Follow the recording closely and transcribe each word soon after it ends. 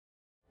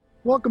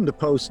Welcome to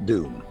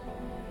Post-Doom,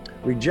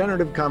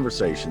 regenerative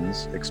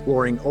conversations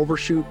exploring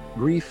overshoot,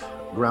 grief,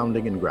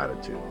 grounding, and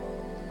gratitude.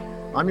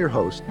 I'm your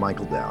host,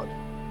 Michael Dowd.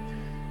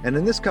 And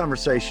in this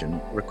conversation,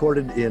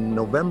 recorded in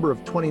November of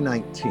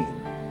 2019,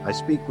 I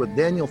speak with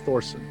Daniel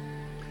Thorson.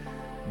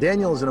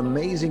 Daniel is an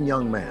amazing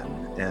young man,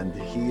 and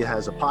he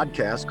has a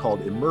podcast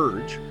called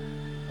Emerge,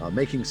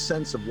 making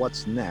sense of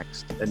what's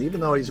next. And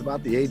even though he's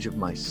about the age of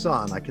my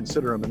son, I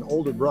consider him an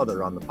older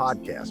brother on the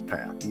podcast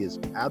path. He is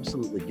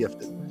absolutely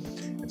gifted.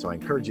 And so I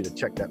encourage you to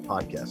check that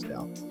podcast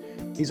out.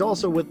 He's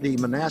also with the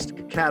Monastic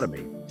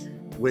Academy,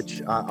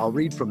 which I'll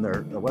read from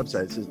their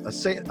website. It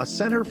says, a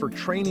center for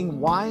training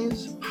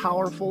wise,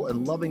 powerful,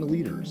 and loving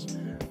leaders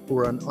who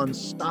are an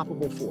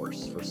unstoppable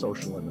force for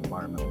social and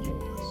environmental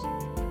wholeness.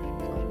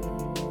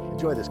 So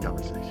enjoy this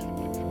conversation.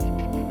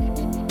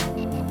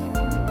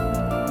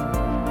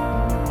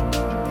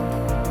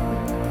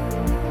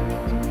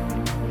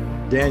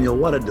 Daniel,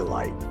 what a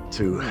delight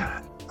to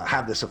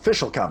have this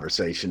official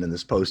conversation in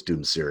this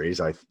Post-Doom series.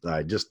 I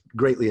just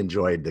greatly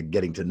enjoyed the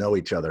getting to know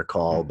each other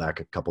call back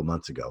a couple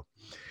months ago.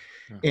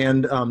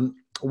 And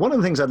one of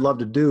the things I'd love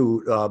to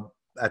do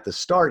at the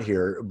start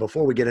here,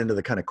 before we get into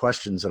the kind of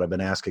questions that I've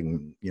been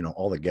asking,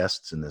 all the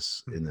guests in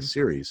this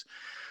series,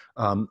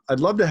 I'd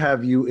love to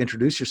have you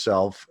introduce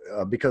yourself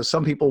because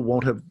some people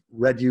won't have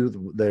read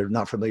you. They're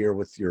not familiar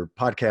with your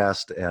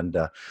podcast. And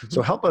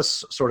so help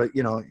us sort of,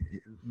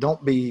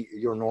 don't be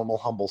your normal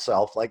humble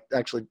self, like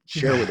actually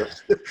share with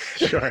us.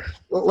 Sure.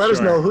 Let us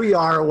know who you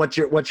are, what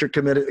you're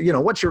committed,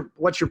 what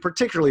you're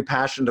particularly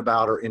passionate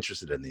about or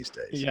interested in these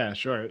days. Yeah,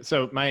 sure.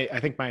 So I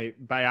think my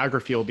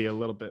biography will be a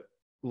little bit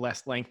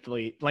less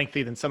lengthy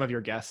than some of your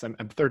guests. I'm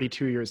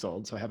 32 years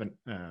old, so I haven't,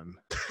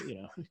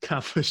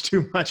 accomplished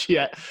too much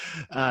yet.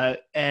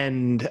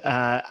 And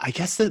I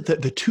guess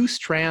the two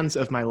strands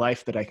of my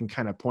life that I can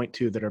kind of point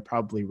to that are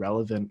probably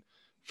relevant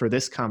for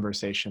this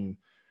conversation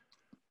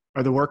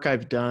are the work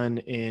I've done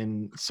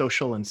in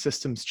social and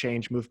systems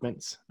change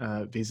movements,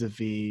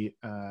 vis-a-vis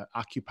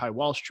Occupy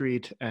Wall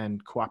Street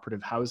and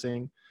cooperative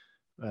housing,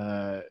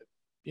 and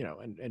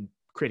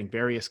creating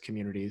various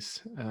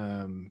communities,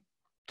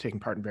 taking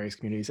part in various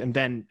communities. And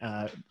then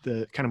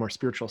the kind of more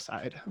spiritual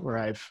side where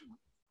I've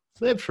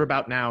lived for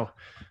about now,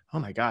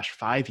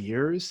 5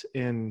 years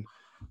in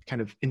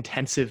kind of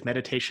intensive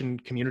meditation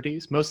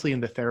communities, mostly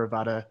in the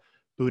Theravada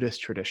Buddhist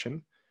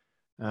tradition.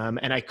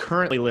 And I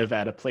currently live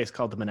at a place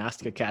called the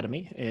Monastic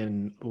Academy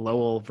in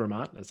Lowell,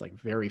 Vermont. It's like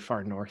very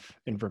far north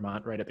in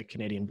Vermont, right at the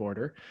Canadian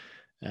border,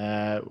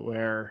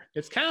 where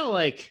it's kind of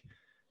like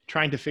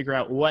trying to figure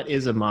out what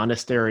is a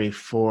monastery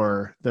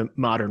for the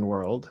modern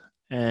world,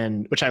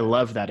 and which I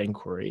love that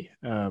inquiry.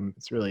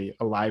 It's really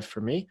alive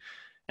for me.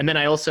 And then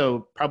I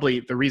also, probably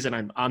the reason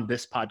I'm on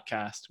this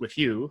podcast with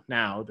you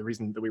now, the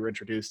reason that we were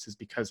introduced is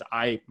because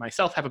I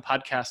myself have a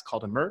podcast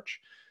called Emerge,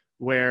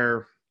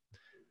 where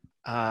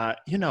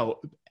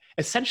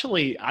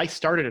essentially I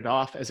started it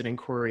off as an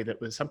inquiry that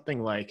was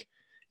something like,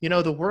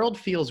 the world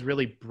feels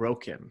really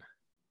broken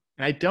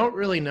and I don't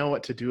really know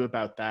what to do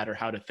about that or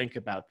how to think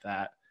about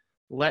that.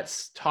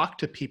 Let's talk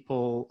to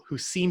people who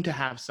seem to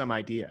have some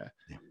idea.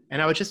 Yeah.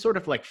 And I would just sort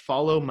of like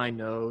follow my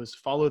nose,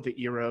 follow the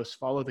eros,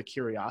 follow the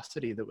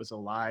curiosity that was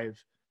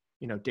alive,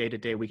 day to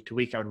day, week to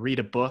week. I would read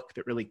a book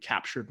that really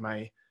captured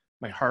my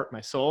heart,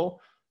 my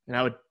soul. And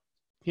I would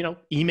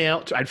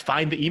I'd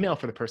find the email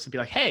for the person, be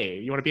like, hey,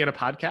 you want to be on a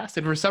podcast?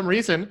 And for some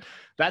reason,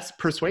 that's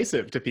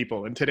persuasive to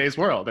people in today's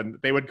world. And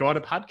they would go on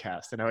a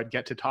podcast and I would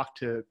get to talk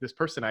to this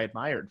person I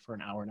admired for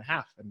an hour and a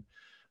half. And,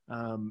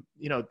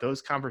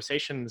 those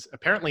conversations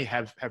apparently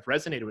have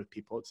resonated with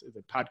people.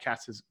 The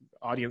podcast's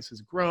audience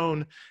has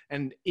grown.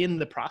 And in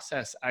the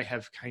process, I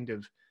have kind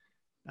of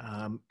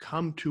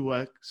come to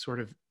a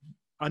sort of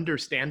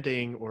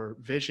understanding or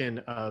vision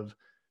of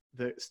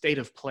the state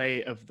of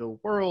play of the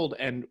world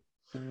and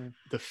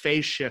the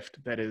phase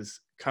shift that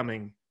is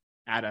coming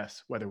at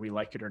us, whether we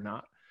like it or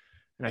not.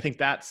 And I think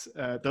that's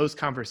those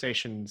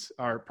conversations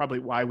are probably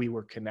why we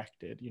were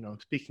connected.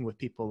 Speaking with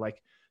people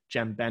like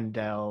Jem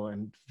Bendell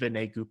and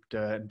Vinay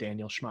Gupta and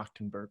Daniel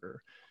Schmachtenberger,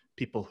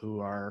 people who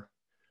are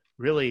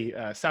really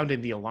sounding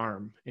the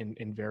alarm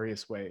in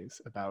various ways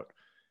about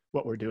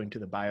what we're doing to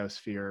the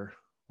biosphere,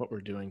 what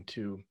we're doing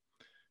to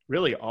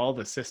really all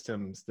the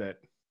systems that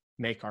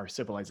make our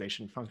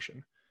civilization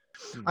function.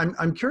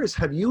 I'm curious,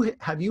 have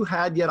you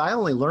had yet? I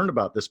only learned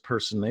about this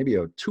person maybe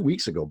 2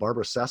 weeks ago.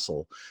 Barbara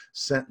Cecil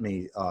sent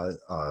me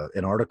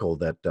an article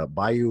that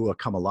Bayu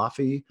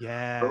Kamalafi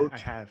wrote. I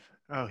have.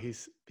 Oh,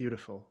 he's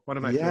beautiful. One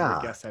of my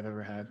favorite guests I've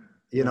ever had.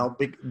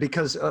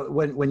 Because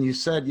when you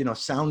said,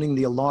 sounding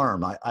the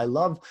alarm, I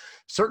love,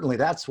 certainly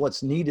that's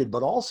what's needed,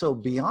 but also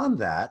beyond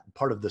that,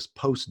 part of this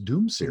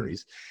post-doom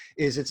series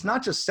is it's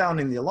not just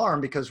sounding the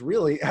alarm, because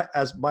really,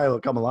 as Bayu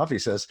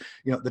Kamalafi says,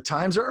 the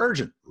times are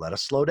urgent. Let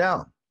us slow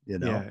down.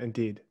 Yeah,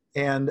 indeed.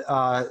 And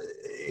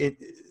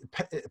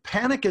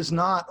panic is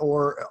not,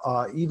 or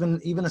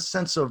even a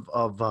sense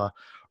of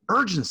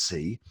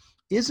urgency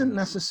isn't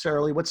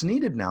necessarily what's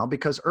needed now,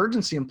 because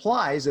urgency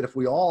implies that if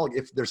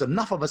there's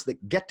enough of us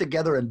that get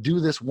together and do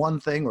this one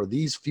thing or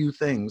these few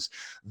things,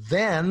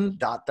 then ...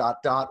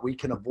 we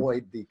can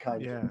avoid the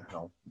kind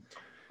of,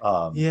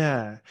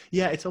 yeah.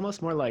 It's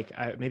almost more like,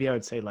 maybe I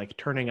would say like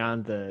turning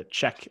on the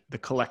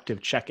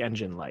collective check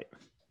engine light,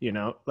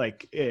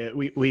 like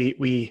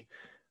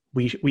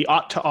we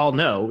ought to all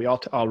know, we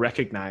ought to all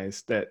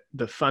recognize that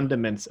the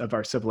fundaments of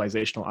our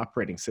civilizational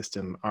operating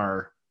system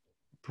are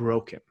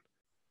broken.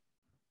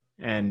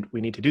 And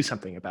we need to do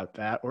something about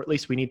that, or at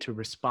least we need to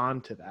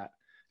respond to that.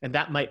 And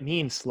that might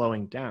mean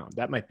slowing down.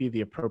 That might be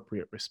the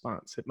appropriate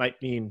response. It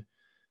might mean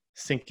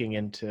sinking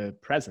into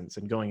presence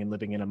and going and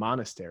living in a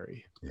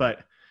monastery. Yeah.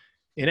 But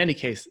in any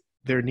case,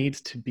 there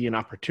needs to be an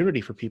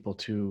opportunity for people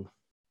to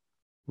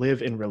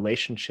live in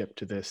relationship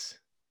to this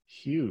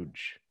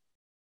huge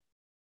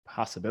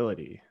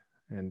possibility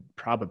and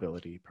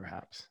probability,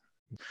 perhaps.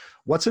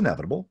 What's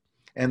inevitable?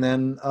 And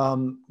then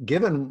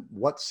given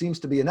what seems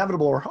to be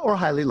inevitable or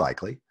highly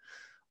likely,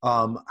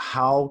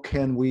 how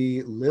can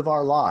we live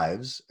our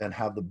lives and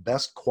have the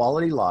best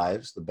quality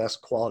lives, the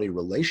best quality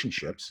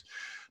relationships,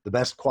 the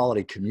best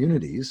quality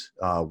communities,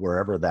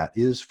 wherever that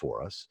is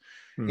for us,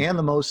 and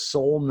the most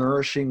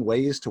soul-nourishing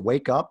ways to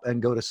wake up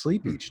and go to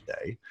sleep each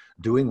day,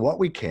 doing what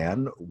we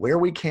can, where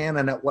we can,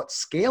 and at what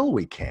scale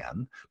we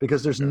can,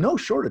 because there's no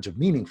shortage of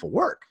meaningful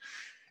work.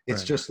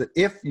 It's just that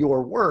if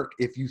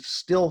you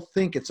still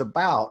think it's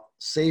about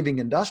saving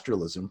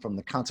industrialism from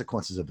the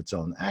consequences of its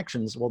own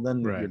actions, well,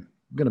 then you're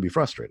going to be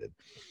frustrated.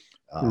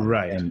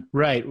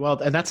 Right. Well,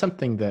 and that's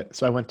something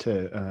so I went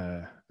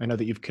to, I know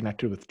that you've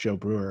connected with Joe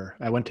Brewer.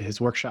 I went to his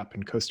workshop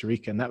in Costa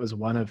Rica, and that was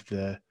one of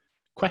the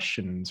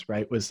questions,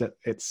 right? Was that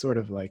it's sort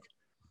of like,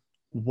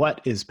 what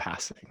is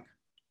passing?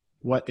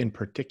 What in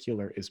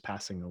particular is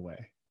passing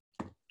away?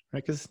 Right?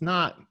 Because it's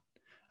not,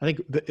 I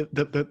think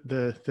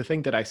the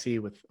thing that I see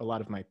with a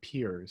lot of my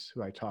peers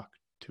who I talk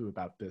to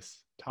about this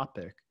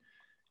topic,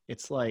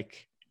 it's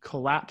like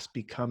collapse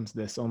becomes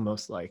this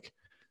almost like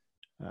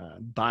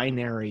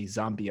binary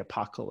zombie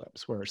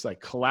apocalypse, where it's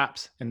like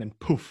collapse and then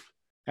poof,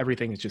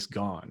 everything is just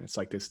gone. It's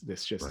like this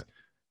just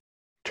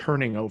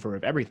turning over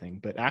of everything.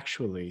 But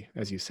actually,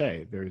 as you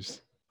say,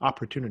 there's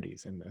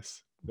opportunities in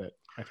this that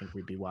I think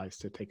we'd be wise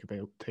to take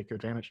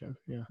advantage of.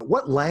 Yeah.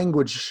 What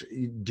language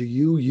do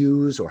you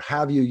use or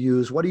have you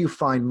used? What do you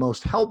find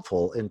most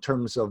helpful in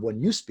terms of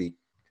when you speak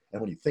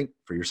and when you think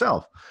for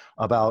yourself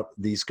about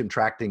these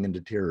contracting and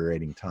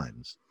deteriorating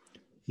times?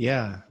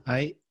 Yeah,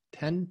 I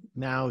tend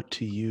now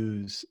to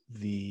use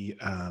a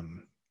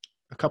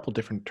couple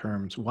different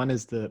terms. One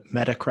is the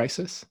meta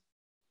crisis.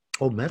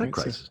 Oh, meta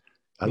crisis.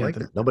 I like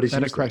that. Nobody's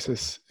meta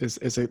crisis is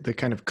the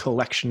kind of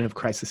collection of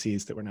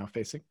crises that we're now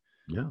facing.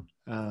 Yeah.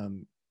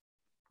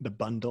 The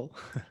bundle.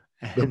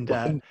 And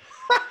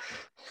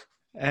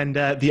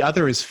the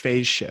other is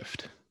phase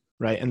shift,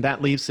 right? And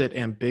that leaves it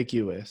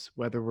ambiguous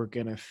whether we're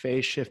going to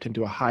phase shift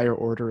into a higher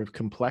order of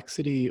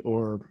complexity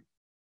or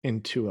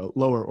into a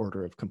lower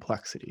order of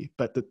complexity,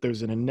 but that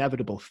there's an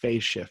inevitable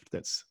phase shift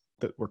that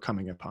we're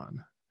coming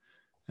upon.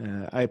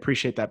 I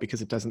appreciate that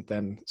because it doesn't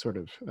then sort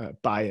of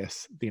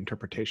bias the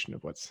interpretation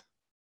of what's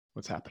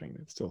happening.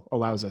 It still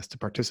allows us to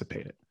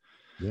participate it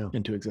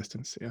into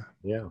existence.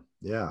 Yeah,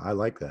 I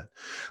like that.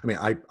 I mean,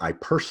 I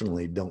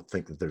personally don't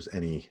think that there's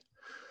any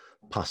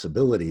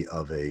possibility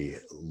of a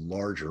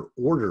larger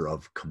order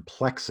of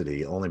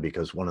complexity, only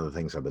because one of the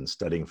things I've been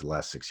studying for the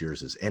last 6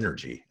 years is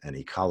energy and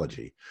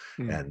ecology.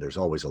 And there's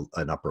always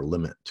an upper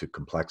limit to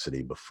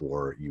complexity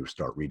before you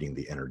start reading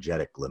the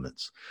energetic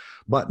limits.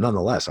 But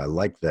nonetheless, I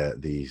like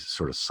the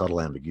sort of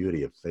subtle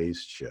ambiguity of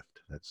phase shift.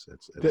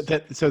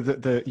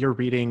 So your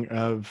reading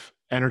of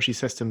energy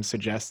systems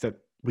suggests that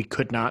we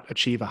could not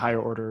achieve a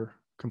higher order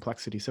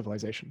complexity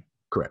civilization.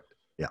 Correct.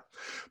 Yeah,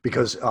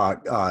 because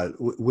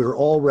we're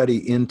already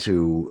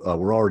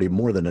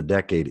more than a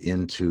decade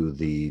into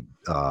the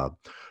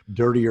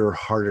dirtier,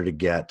 harder to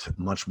get,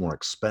 much more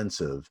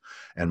expensive,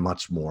 and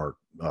much more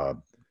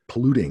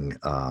polluting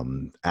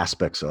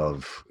aspects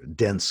of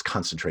dense,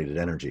 concentrated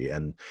energy.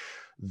 And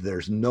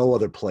there's no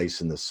other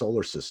place in the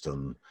solar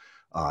system.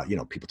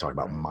 People talk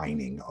about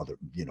mining other,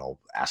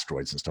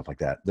 asteroids and stuff like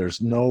that.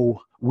 There's a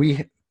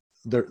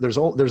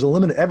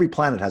limit. Every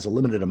planet has a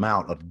limited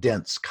amount of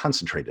dense,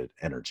 concentrated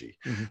energy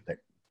that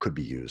could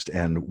be used,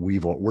 and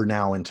we're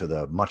now into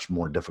the much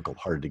more difficult,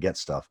 hard to get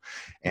stuff.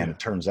 And it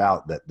turns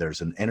out that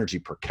there's an energy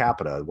per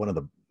capita. One of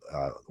the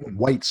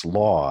White's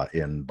law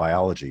in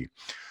biology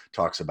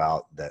talks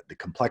about that the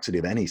complexity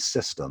of any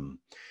system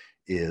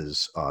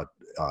is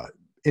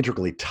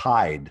integrally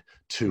tied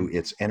to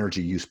its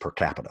energy use per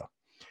capita.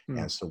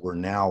 And so we're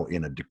now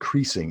in a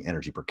decreasing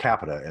energy per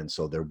capita, and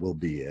so there will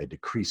be a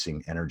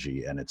decreasing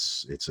energy, and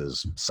it's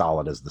as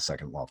solid as the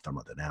second law of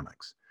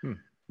thermodynamics.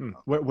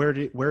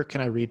 Where can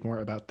I read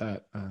more about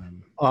that?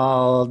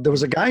 There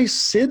was a guy,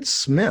 Sid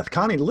Smith,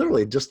 Connie,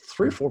 literally just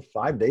 3 or 4,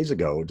 5 days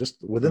ago,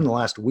 just within the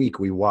last week,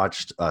 we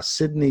watched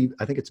Sydney,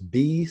 I think it's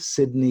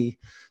Sydney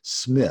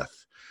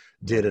Smith,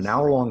 did an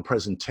hour-long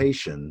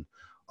presentation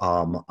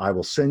I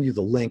will send you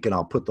the link, and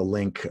I'll put the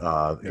link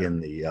Yeah. in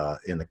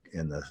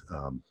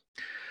the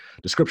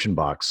description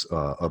box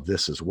of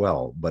this as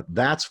well. But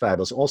that's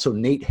fabulous. Also,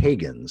 Nate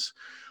Hagen's.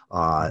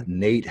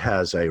 Nate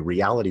has a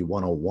Reality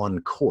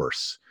 101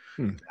 course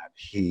that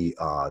he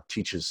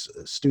teaches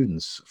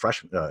students,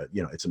 freshmen.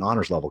 It's an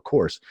honors level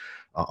course,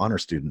 honor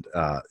student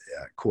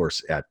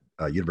course at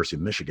University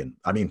of Michigan.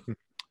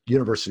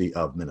 University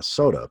of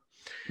Minnesota.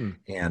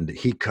 And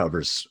he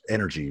covers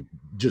energy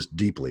just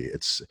deeply.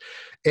 It's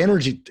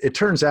energy. It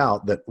turns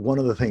out that one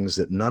of the things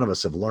that none of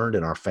us have learned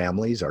in our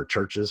families, our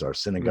churches, our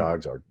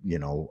synagogues, our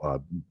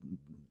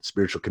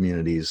spiritual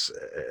communities,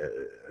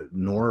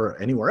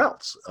 nor anywhere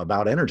else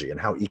about energy and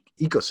how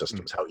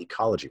ecosystems, how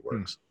ecology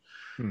works.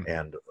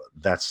 And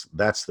that's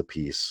the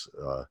piece.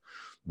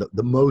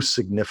 The most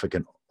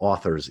significant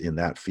authors in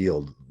that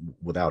field,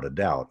 without a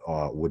doubt,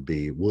 would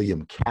be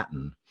William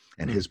Catton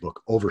and his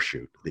book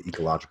Overshoot: The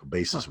Ecological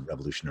Basis of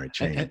Revolutionary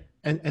Change.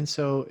 And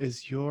so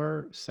is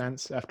your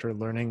sense after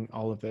learning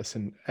all of this,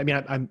 and I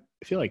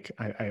feel like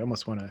I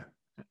almost want to,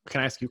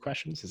 can I ask you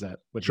questions? Is that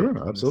what?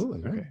 Sure,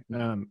 absolutely. Okay.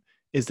 Yeah.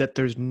 Is that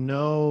there's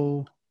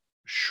no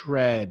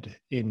shred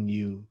in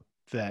you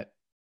that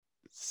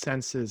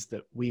senses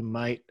that we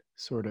might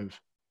sort of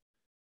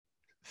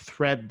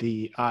thread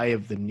the eye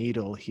of the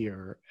needle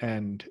here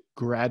and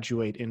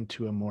graduate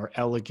into a more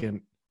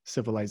elegant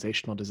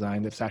civilizational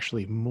design that's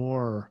actually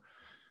more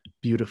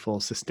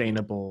beautiful,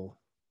 sustainable,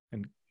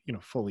 and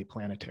fully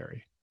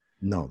planetary?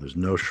 No, there's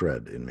no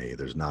shred in me.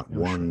 There's not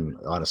one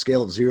shred. On a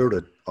scale of 0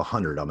 to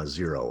 100. I'm a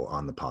 0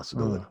 on the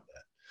possibility of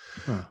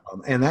that.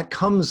 And that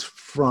comes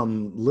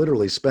from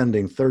literally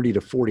spending 30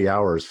 to 40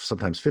 hours,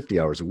 sometimes 50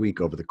 hours a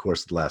week over the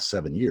course of the last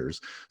 7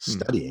 years,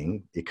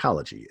 studying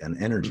ecology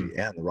and energy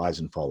and the rise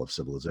and fall of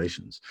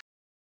civilizations.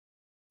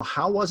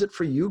 How was it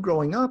for you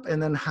growing up?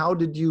 And then how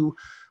did you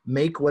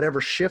make whatever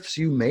shifts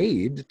you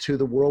made to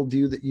the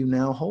worldview that you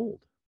now hold?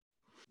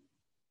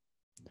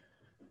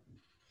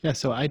 Yeah,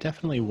 so I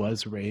definitely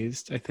was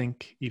raised, I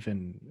think,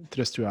 even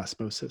just through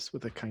osmosis,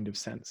 with a kind of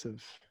sense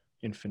of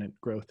infinite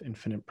growth,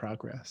 infinite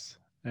progress.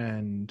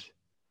 And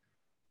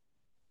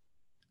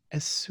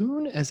as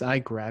soon as I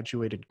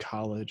graduated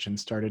college and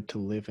started to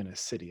live in a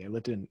city, I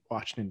lived in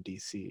Washington,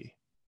 D.C.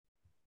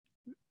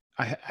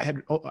 I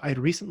had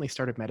recently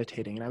started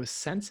meditating, and I was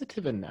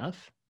sensitive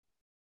enough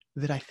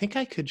that I think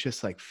I could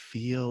just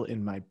feel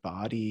in my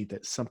body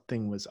that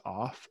something was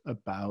off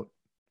about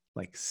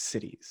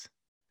cities.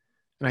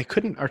 And I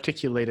couldn't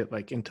articulate it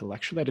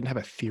intellectually. I didn't have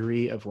a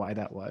theory of why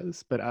that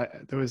was, but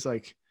there was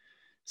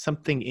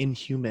something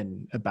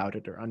inhuman about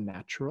it or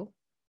unnatural.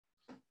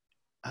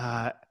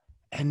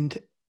 And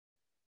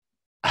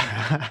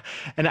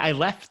and I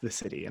left the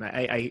city, and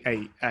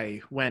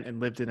I went and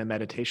lived in a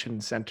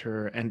meditation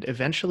center, and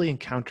eventually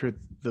encountered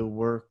the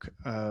work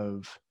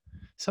of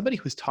somebody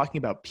who was talking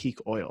about peak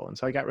oil. And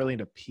so I got really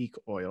into peak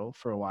oil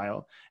for a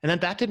while, and then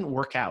that didn't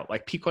work out.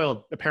 Peak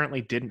oil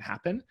apparently didn't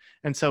happen.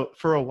 And so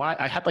for a while,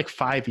 I had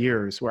 5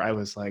 years where I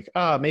was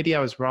oh, maybe I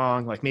was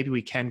wrong. Maybe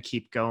we can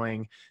keep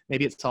going.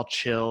 Maybe it's all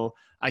chill.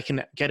 I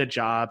can get a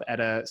job at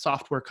a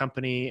software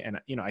company. And,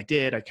 I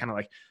did. I kind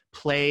of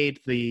played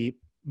the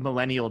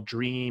millennial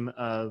dream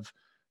of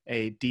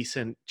a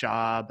decent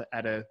job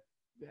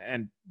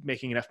and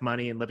making enough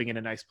money and living in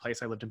a nice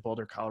place. I lived in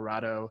Boulder,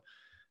 Colorado.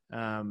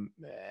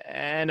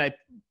 And I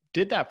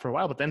did that for a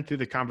while, but then through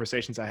the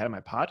conversations I had on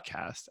my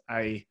podcast,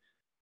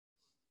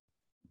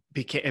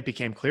 it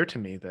became clear to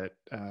me that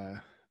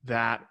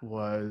that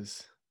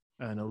was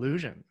an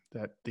illusion,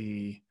 that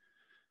the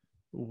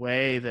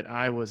way that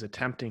I was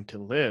attempting to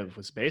live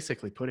was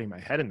basically putting my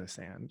head in the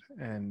sand,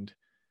 and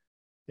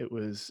it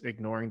was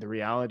ignoring the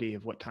reality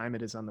of what time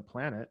it is on the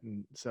planet.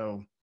 And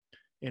so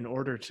in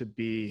order to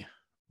be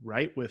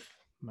right with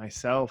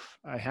myself,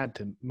 I had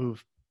to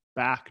move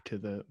back to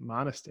the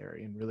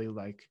monastery and really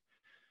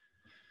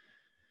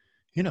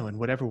in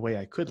whatever way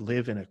I could,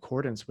 live in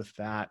accordance with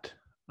that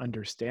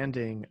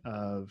understanding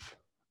of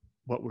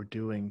what we're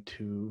doing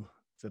to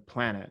the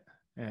planet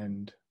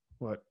and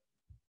what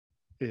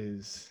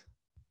is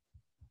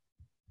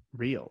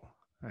real,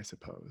 I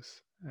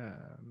suppose.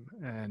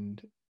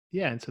 And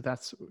so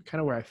that's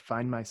kind of where I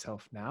find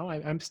myself now.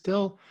 I'm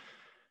still,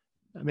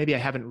 maybe I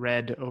haven't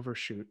read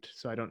Overshoot,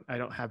 so I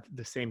don't have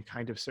the same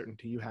kind of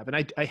certainty you have.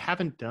 And I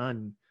haven't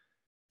done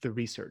the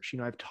research.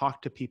 I've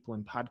talked to people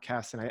in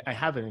podcasts, and I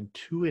have an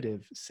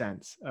intuitive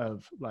sense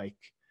of the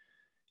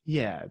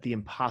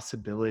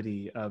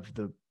impossibility of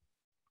the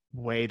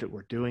way that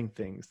we're doing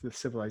things, the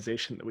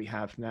civilization that we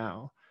have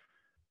now.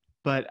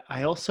 But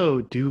I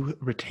also do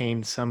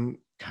retain some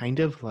kind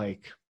of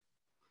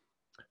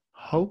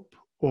hope,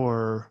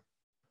 or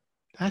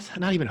that's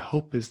not even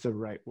hope is the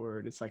right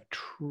word. It's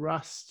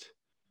trust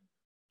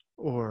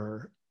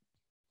or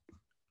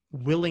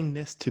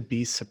willingness to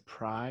be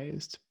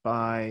surprised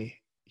by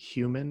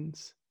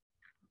humans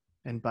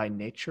and by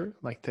nature.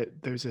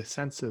 That there's a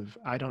sense of,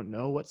 I don't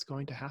know what's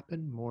going to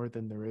happen, more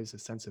than there is a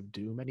sense of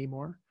doom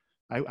anymore.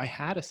 I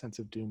had a sense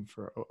of doom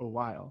for a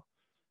while.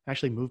 I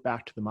actually moved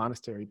back to the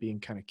monastery being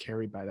kind of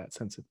carried by that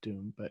sense of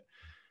doom. But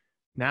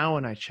now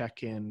when I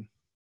check in,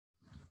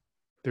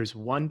 there's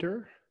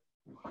wonder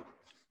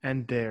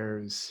and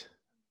there's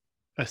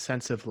a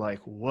sense of like,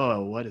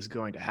 whoa, what is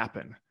going to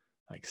happen?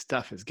 Like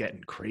stuff is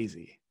getting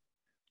crazy.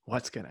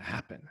 What's going to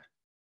happen?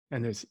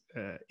 And there's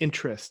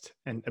interest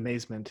and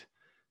amazement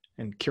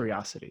and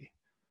curiosity,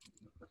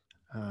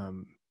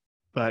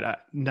 but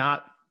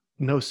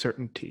no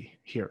certainty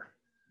here.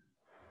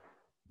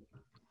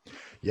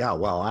 Yeah,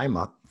 well, I'm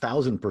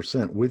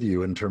 1,000% with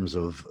you in terms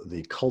of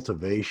the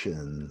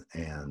cultivation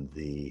and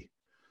the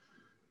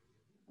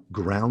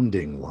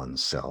grounding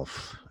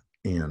oneself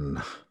in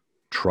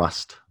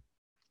trust,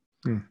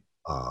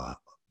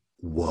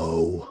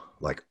 woe,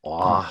 like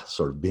awe,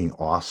 sort of being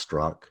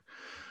awestruck,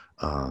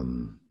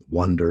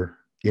 wonder,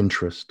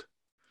 interest,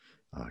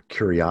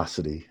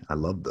 curiosity. I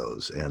love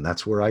those. And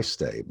that's where I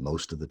stay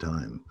most of the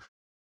time.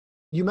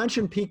 You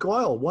mentioned peak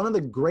oil. One of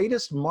the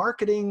greatest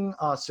marketing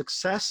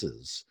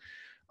successes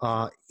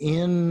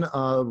in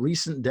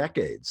recent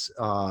decades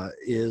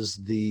is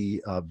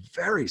the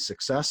very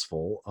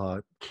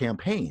successful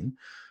campaign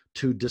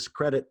to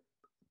discredit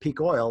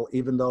peak oil,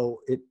 even though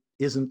it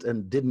isn't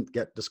and didn't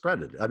get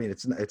discredited. I mean,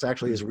 it's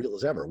actually as real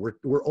as ever.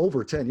 We're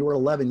over 10. You were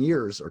 11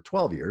 years or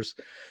 12 years,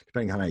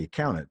 depending on how you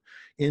count it,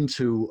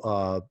 into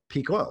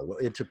peak oil,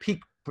 into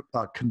peak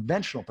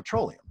conventional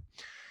petroleum.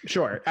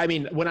 Sure. I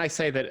mean, when I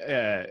say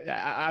that,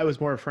 I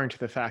was more referring to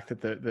the fact that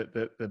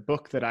the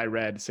book that I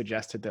read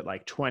suggested that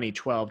like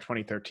 2012,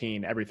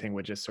 2013, everything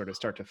would just sort of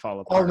start to fall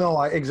apart. Oh,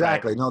 no,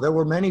 exactly. Right? No, there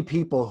were many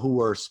people who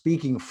were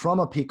speaking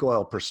from a peak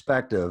oil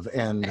perspective.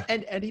 And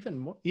even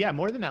more,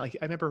 more than that, like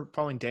I remember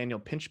following Daniel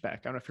Pinchbeck. I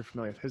don't know if you're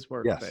familiar with his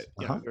work, yes. but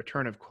you know, the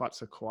return of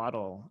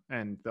Quetzalcoatl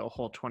and the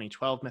whole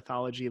 2012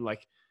 mythology.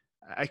 Like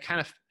I kind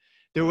of,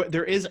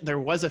 there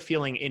was a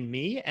feeling in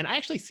me, and I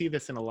actually see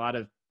this in a lot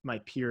of my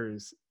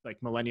peers, like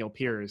millennial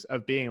peers,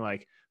 of being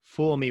like,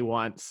 fool me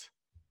once,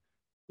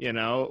 you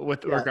know,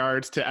 with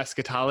regards to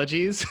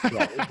eschatologies.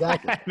 Yeah,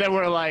 exactly. Then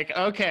we're like,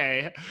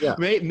 okay,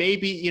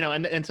 maybe, you know,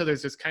 and so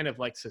there's this kind of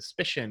like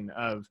suspicion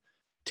of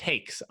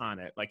takes on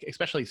it, like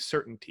especially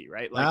certainty,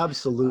 right? Like,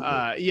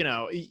 absolutely. You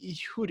know,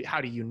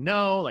 how do you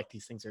know? Like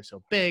these things are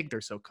so big,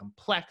 they're so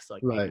complex,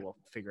 like maybe we'll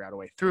figure out a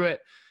way through it.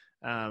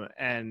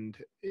 And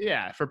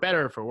yeah, for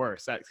better or for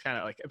worse, that's kind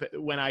of like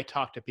when I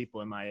talk to people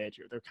in my age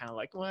group, they're kind of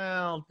like,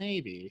 well,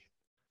 maybe.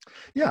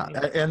 Yeah,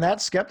 and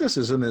that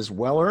skepticism is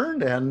well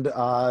earned and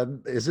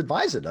is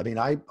advised. I mean,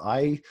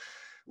 I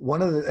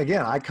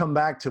come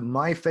back to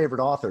my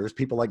favorite authors,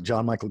 people like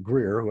John Michael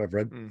Greer, who I've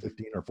read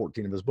 15 or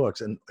 14 of his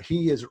books, and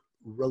he is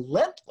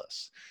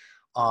relentless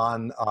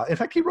on. In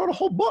fact, he wrote a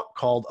whole book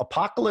called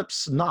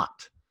Apocalypse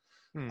Not.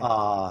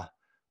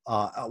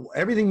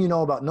 Everything you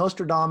know about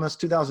Nostradamus,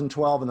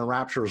 2012, and the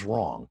rapture is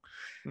wrong.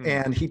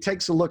 And he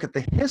takes a look at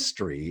the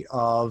history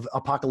of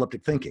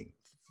apocalyptic thinking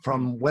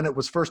from when it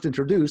was first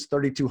introduced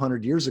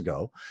 3,200 years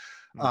ago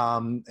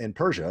in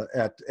Persia.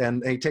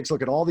 And he takes a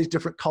look at all these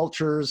different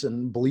cultures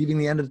and believing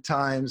the end of the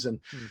times. And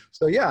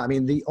so, yeah, I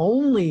mean,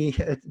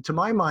 to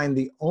my mind,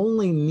 the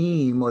only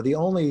meme or the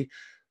only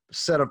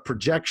set of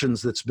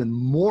projections that's been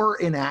more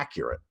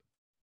inaccurate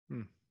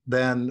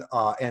than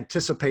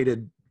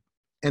anticipated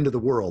end of the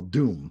world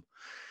doom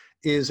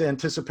is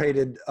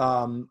anticipated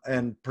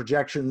and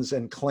projections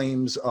and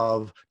claims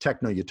of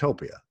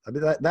techno-utopia. I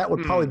mean, that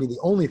would probably be the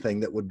only thing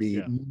that would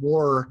be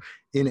more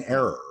in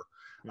error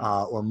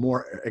or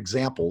more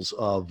examples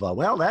of,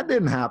 well, that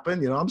didn't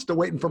happen. You know, I'm still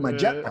waiting for my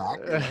jetpack.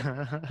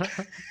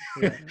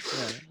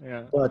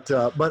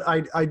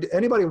 But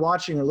anybody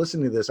watching or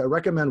listening to this, I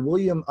recommend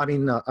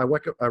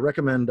I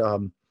recommend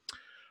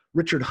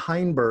Richard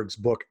Heinberg's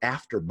book,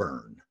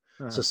 Afterburn.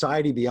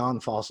 Society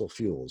Beyond Fossil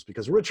Fuels,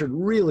 because Richard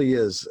really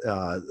is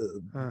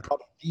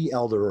probably the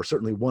elder, or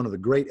certainly one of the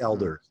great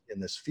elders in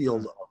this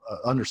field of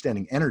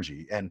understanding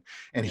energy. And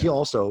he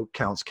also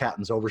counts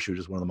Catton's Overshoot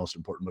as one of the most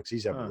important books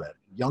he's ever read.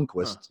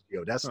 Youngquist's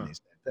Geodesiny, same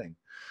thing.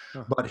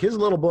 But his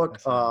little book,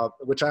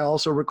 which I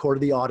also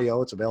recorded the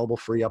audio, it's available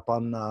free up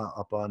on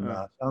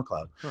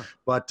SoundCloud.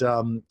 But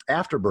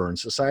Afterburn,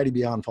 Society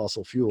Beyond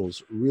Fossil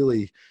Fuels,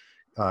 really,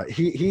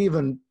 he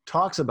even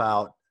talks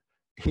about,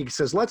 he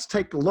says, let's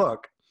take a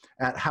look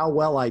at how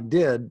well I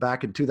did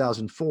back in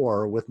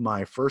 2004 with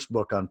my first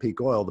book on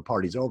peak oil, The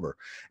Party's Over.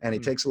 And he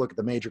takes a look at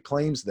the major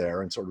claims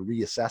there and sort of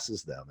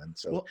reassesses them. And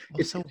so,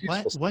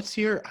 what's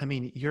your, I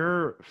mean,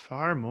 you're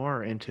far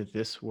more into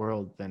this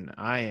world than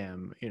I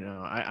am. You know,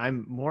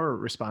 I'm more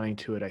responding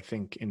to it, I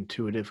think,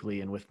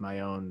 intuitively and with my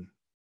own,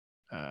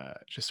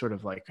 just sort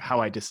of like how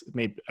I just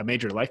made a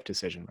major life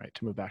decision, right,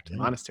 to move back to the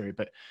monastery.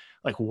 But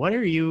like, what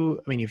are you,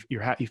 I mean,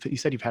 you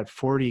said you've had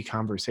 40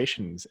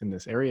 conversations in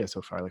this area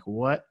so far. Like,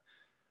 what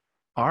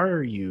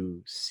are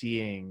you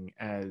seeing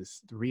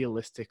as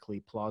realistically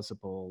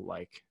plausible,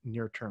 like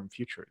near-term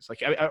futures?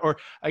 Like, or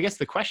I guess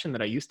the question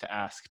that I used to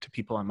ask to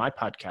people on my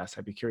podcast,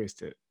 I'd be curious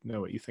to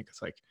know what you think.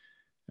 It's like,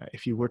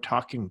 if you were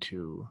talking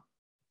to,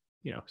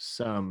 you know,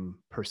 some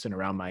person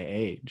around my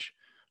age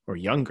or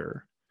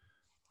younger,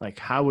 like,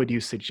 how would you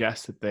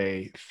suggest that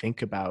they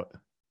think about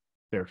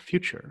their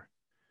future,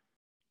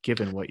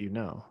 given what you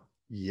know?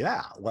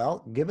 Yeah,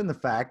 well, given the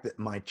fact that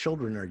my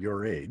children are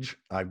your age,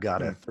 I've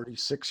got a Mm,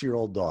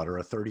 36-year-old daughter,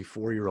 a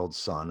 34-year-old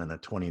son, and a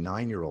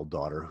 29-year-old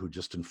daughter who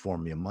just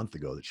informed me a month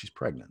ago that she's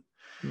pregnant.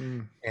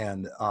 mm.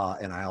 And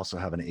I also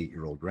have an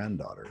 8-year-old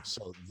granddaughter.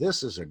 So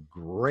this is a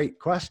great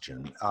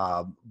question.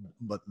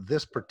 But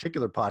this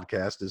particular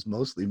podcast is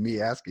mostly me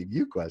asking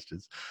you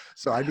questions.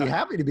 So I'd be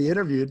happy to be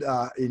interviewed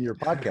in your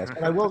podcast.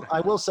 But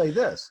I will say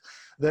this,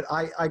 that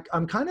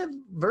I'm kind of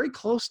very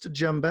close to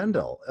Jim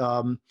Bendel.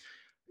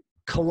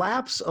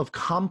 Collapse of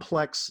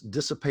complex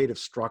dissipative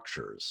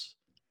structures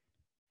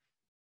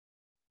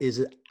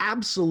is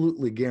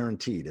absolutely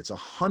guaranteed. It's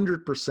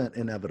 100%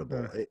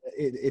 inevitable.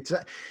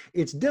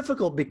 It's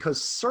difficult because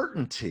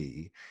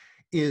certainty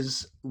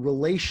is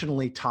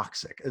relationally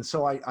toxic. And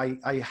so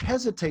I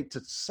hesitate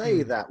to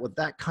say that with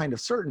that kind of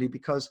certainty,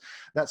 because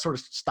that sort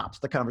of stops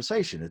the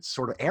conversation. It's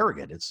sort of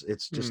arrogant.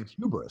 It's just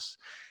hubris.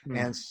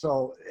 And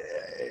so,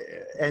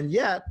 and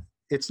yet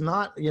it's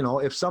not,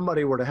 if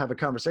somebody were to have a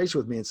conversation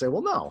with me and say,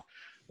 well, no,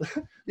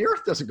 the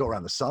earth doesn't go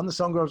around the sun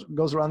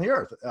goes around the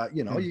earth.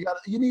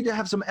 You need to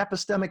have some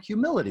epistemic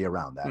humility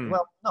around that.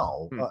 Well,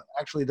 no,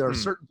 actually there are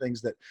certain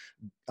things that,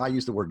 I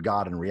use the word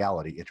God and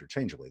reality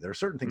interchangeably. There are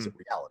certain things that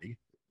reality,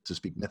 to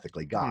speak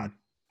mythically, God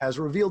has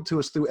revealed to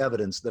us through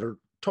evidence that are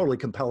totally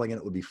compelling, and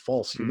it would be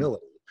false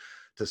humility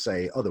to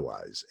say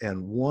otherwise.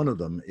 And one of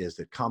them is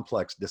that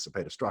complex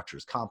dissipative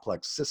structures,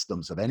 complex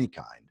systems of any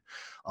kind,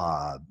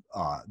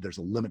 there's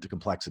a limit to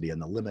complexity,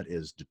 and the limit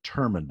is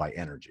determined by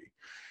energy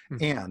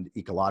and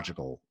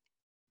ecological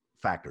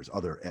factors,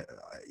 other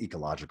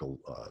ecological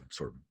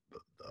sort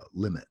of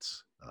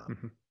limits,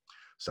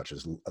 such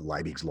as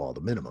Liebig's law of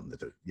the minimum.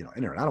 That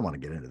and I don't want to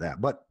get into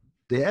that, but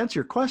to answer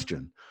your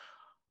question,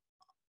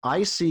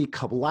 I see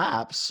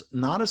collapse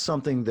not as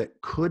something that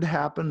could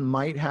happen,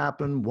 might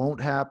happen, won't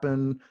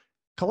happen.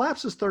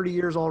 Collapse is 30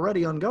 years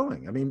already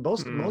ongoing. I mean,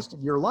 most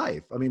of your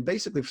life. I mean,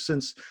 basically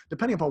since,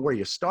 depending upon where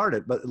you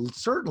started, but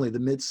certainly the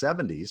mid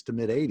 70s to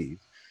mid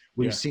 80s,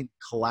 we've seen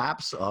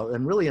collapse of,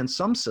 and really in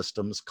some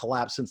systems,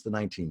 collapse since the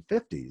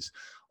 1950s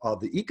of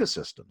the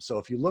ecosystem. So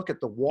if you look at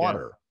the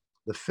water,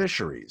 the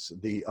fisheries,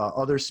 the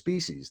other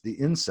species, the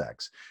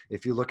insects,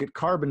 if you look at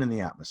carbon in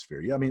the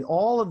atmosphere, I mean,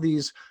 all of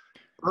these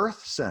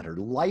earth-centered,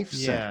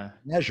 life-centered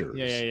measures.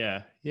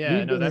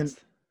 Yeah. No,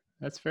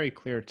 that's very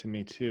clear to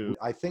me too.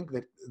 I think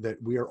that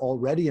we are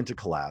already into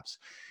collapse,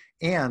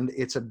 and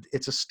it's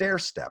a stair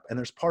step, and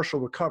there's partial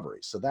recovery.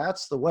 So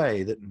that's the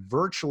way that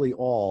virtually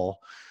all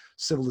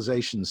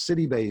civilizations,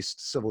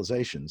 city-based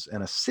civilizations,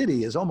 and a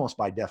city is almost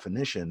by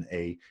definition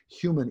a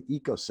human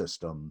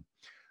ecosystem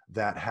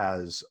that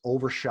has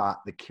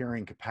overshot the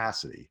carrying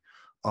capacity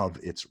of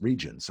its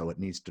region. So it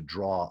needs to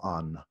draw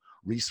on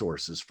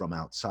resources from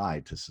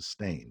outside to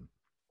sustain.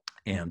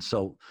 And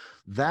so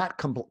that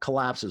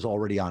collapse is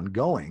already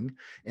ongoing,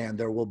 and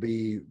there will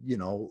be,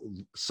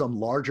 some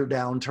larger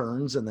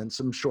downturns and then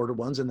some shorter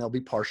ones, and there'll be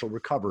partial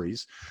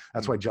recoveries.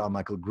 That's why John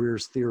Michael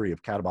Greer's theory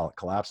of catabolic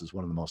collapse is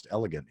one of the most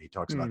elegant. He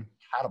talks about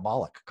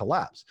catabolic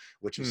collapse,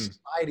 which is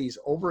societies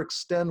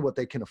overextend what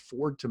they can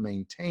afford to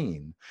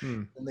maintain,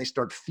 and they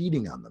start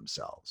feeding on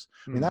themselves.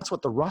 I mean, that's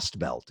what the Rust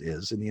Belt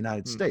is in the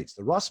United States.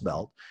 The Rust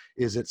Belt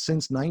is that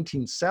since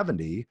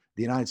 1970,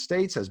 the United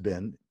States has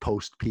been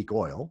post-peak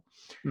oil,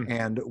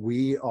 and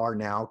we are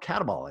now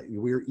catabolic.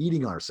 We're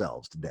eating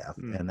ourselves to death,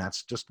 and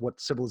that's just what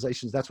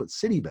civilizations, that's what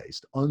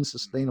city-based,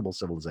 unsustainable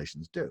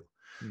civilizations do.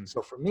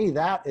 So for me,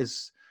 that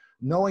is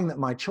knowing that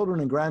my children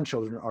and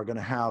grandchildren are going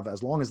to have,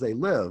 as long as they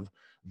live,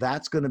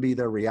 that's going to be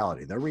their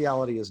reality. Their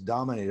reality is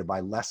dominated by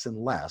less and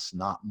less,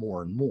 not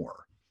more and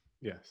more.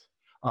 Yes.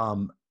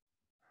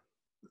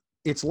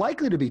 It's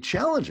likely to be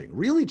challenging,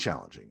 really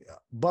challenging.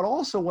 But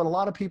also what a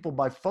lot of people,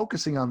 by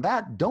focusing on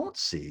that, don't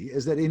see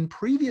is that in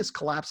previous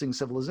collapsing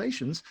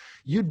civilizations,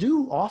 you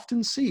do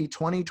often see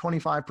 20,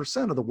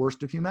 25% of the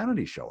worst of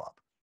humanity show up.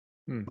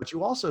 But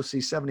you also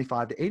see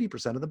 75 to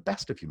 80% of the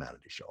best of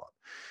humanity show up.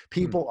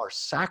 People are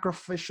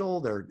sacrificial.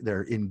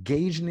 They're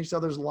engaged in each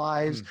other's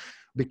lives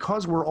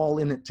because we're all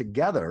in it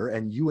together,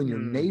 and you and your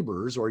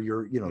neighbors or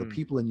your, the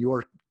people in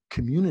your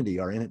community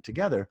are in it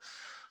together.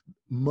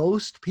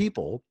 Most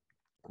people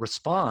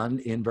respond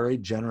in very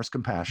generous,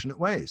 compassionate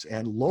ways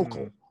and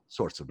local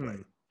sorts of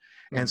ways.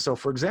 And so,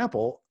 for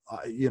example,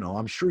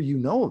 I'm sure you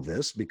know of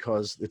this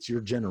because it's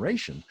your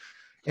generation,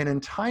 an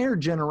entire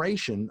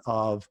generation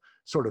of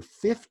sort of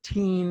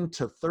 15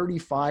 to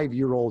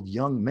 35-year-old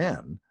young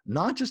men,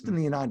 not just in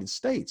the United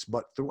States,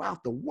 but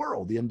throughout the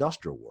world, the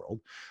industrial world,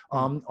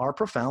 are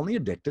profoundly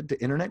addicted to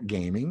internet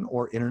gaming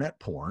or internet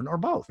porn or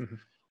both.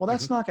 Well,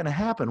 that's not going to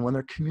happen when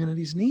their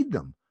communities need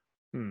them.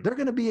 They're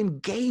going to be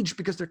engaged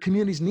because their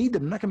communities need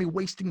them. They're not going to be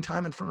wasting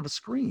time in front of a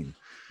screen.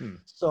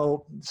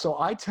 So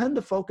I tend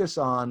to focus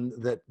on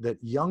that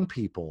young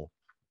people,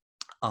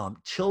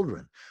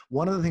 children.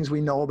 One of the things we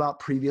know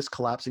about previous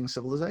collapsing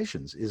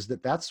civilizations is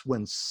that that's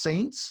when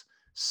saints,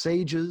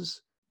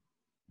 sages,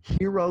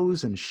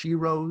 heroes, and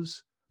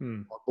sheroes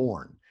are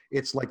born.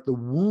 It's like the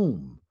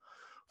womb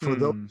for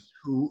those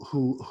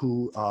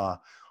who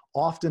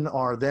often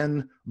are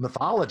then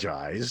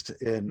mythologized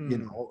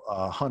in,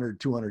 100,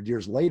 200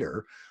 years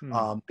later,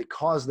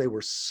 because they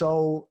were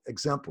so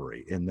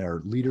exemplary in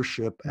their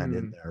leadership and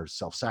in their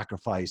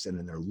self-sacrifice and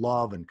in their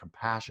love and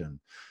compassion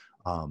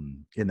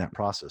in that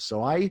process.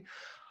 So I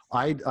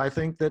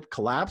think that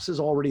collapse is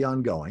already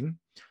ongoing,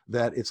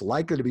 that it's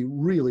likely to be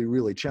really,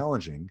 really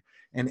challenging.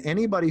 And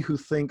anybody who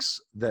thinks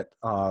that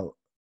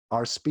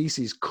our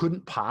species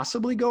couldn't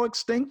possibly go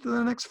extinct in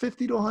the next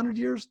 50 to 100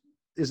 years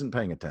isn't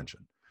paying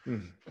attention.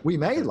 We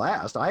may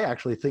last. I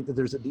actually think that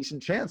there's a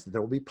decent chance that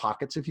there will be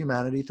pockets of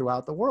humanity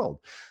throughout the world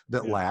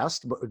that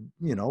last,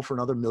 for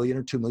another 1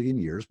 or 2 million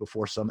years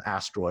before some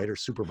asteroid or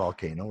super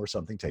volcano or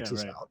something takes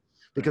us out.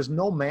 Because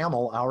no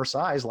mammal our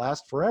size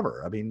lasts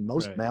forever. I mean,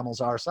 most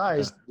mammals our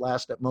size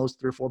last at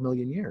most 3 or 4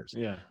 million years.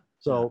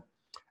 So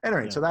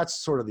anyway, so that's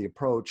sort of the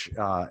approach.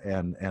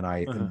 And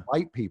I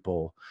invite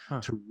people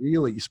to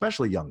really,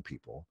 especially young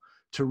people,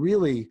 to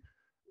really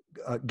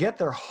get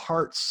their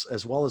hearts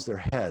as well as their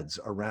heads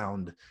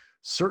around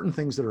certain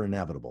things that are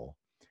inevitable,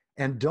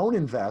 and don't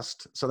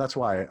invest. So that's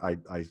why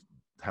I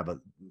have a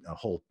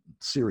whole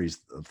series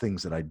of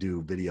things that I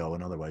do, video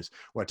and otherwise,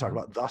 where I talk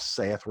about thus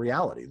saith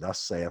reality. Thus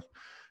saith,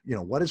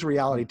 what is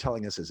reality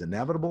telling us is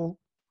inevitable,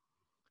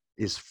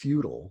 is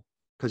futile,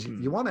 because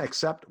you want to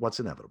accept what's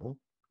inevitable.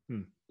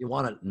 You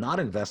want to not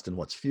invest in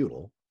what's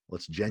futile,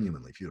 what's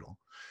genuinely futile.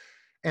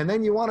 And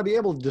then you want to be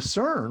able to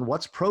discern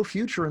what's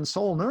pro-future and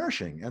soul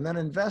nourishing, and then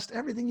invest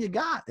everything you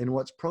got in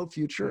what's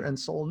pro-future and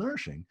soul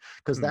nourishing,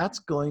 because that's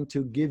going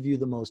to give you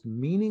the most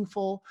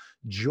meaningful,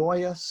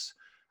 joyous,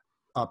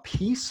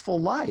 peaceful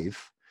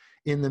life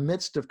in the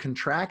midst of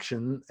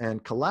contraction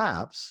and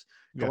collapse.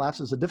 Collapse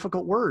is a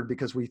difficult word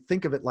because we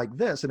think of it like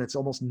this, and it's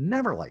almost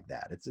never like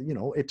that. It's,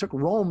 it took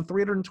Rome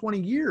 320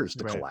 years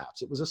to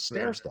collapse. It was a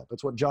stair step.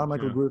 It's what John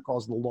Michael Greer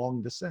calls the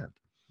long descent.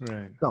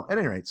 So at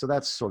any rate, so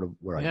that's sort of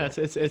where I go.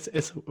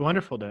 It's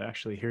wonderful to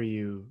actually hear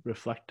you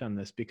reflect on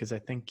this, because I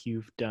think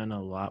you've done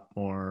a lot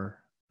more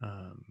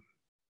kind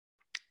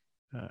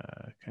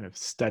of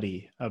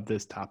study of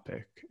this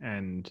topic,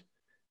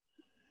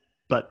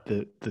 but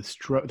the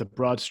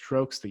broad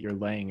strokes that you're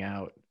laying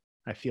out,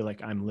 I feel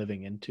like I'm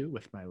living into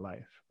with my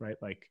life, right?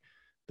 Like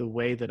the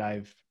way that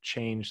I've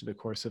changed the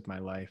course of my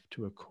life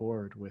to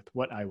accord with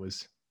what I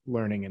was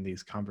learning in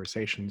these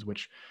conversations,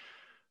 which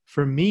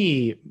for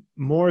me,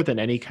 more than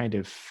any kind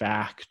of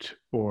fact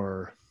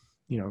or,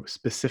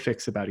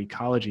 specifics about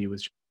ecology,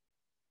 was just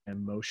an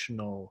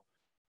emotional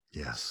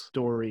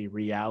story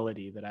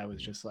reality that I was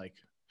just like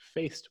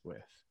faced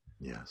with.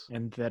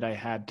 And that I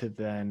had to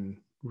then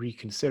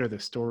reconsider the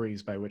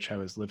stories by which I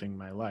was living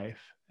my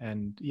life.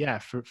 And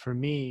for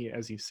me,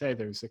 as you say,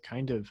 there's a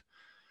kind of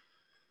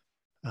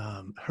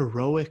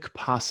heroic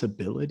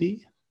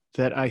possibility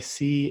that I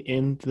see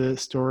in the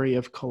story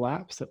of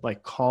collapse that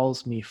like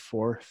calls me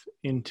forth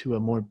into a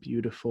more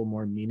beautiful,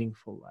 more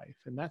meaningful life.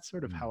 And that's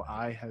sort of how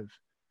I have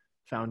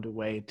found a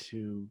way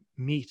to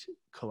meet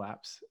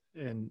collapse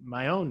in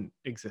my own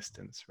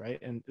existence,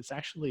 right? And it's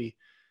actually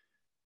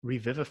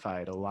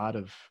revivified a lot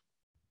of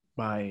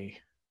my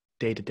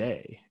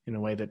day-to-day in a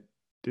way that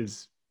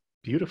is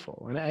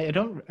beautiful. And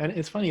and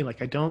it's funny,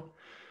 like I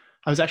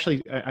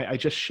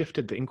just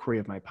shifted the inquiry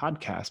of my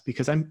podcast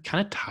because I'm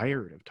kind of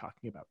tired of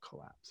talking about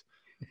collapse.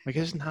 Like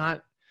it's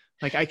not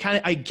like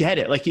I get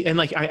it. Like, and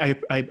like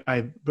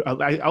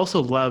I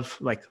also love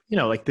like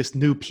this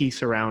new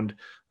piece around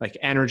like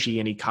energy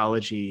and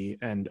ecology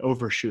and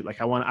overshoot.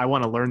 Like I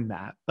want to learn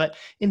that. But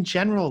in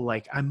general,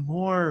 like I'm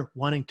more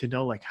wanting to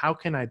know like how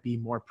can I be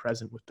more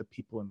present with the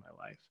people in my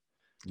life?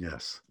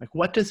 Like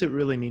what does it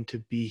really mean to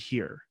be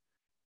here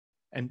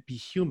and be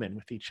human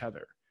with each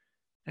other?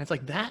 And it's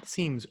like, that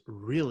seems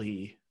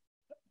really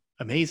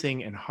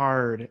amazing and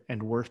hard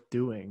and worth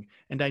doing.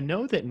 And I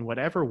know that in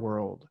whatever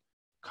world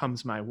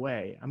comes my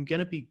way, I'm going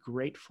to be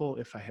grateful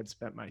if I had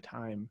spent my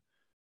time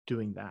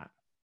doing that.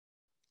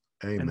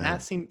 Amen. And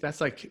that's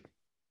like,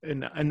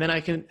 and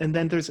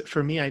then there's,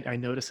 for me, I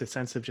notice a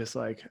sense of just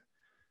like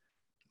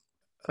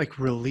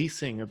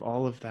releasing of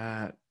all of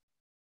that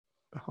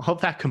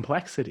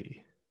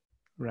complexity,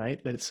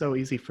 right? That it's so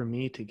easy for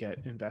me to get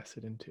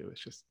invested into.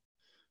 It's just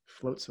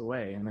floats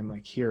away. And I'm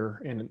like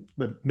here in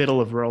the middle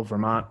of rural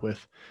Vermont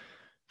with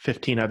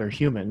 15 other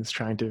humans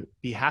trying to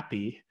be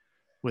happy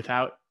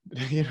without,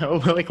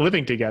 like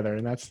living together.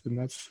 And that's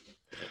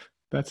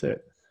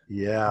it.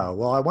 Yeah.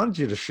 Well, I wanted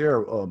you to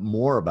share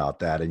more about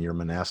that in your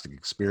monastic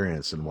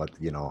experience and what,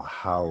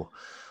 how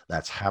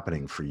that's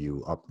happening for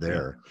you up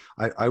there.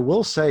 I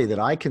will say that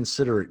I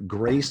consider it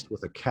graced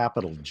with a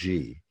capital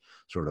G,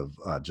 sort of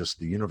just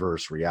the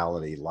universe,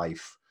 reality,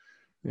 life,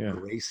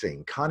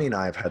 gracing. Connie and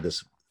I have had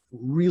this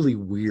really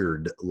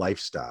weird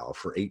lifestyle.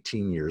 For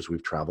 18 years,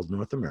 we've traveled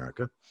North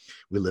America.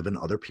 We live in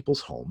other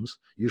people's homes,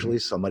 usually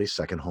somebody's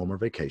second home or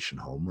vacation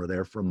home. We're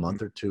there for a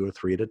month or 2 or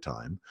 3 at a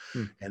time.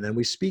 And then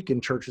we speak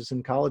in churches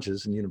and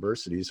colleges and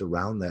universities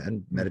around that,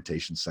 and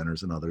meditation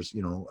centers and others,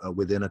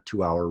 within a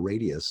 2-hour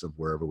radius of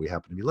wherever we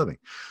happen to be living.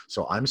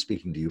 So I'm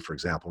speaking to you, for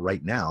example,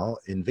 right now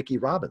in Vicki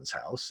Robbins'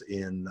 house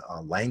in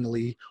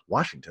Langley,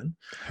 Washington,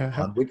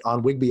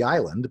 on Whigby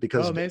Island,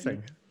 because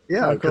amazing.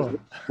 yeah, because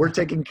we're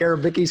taking care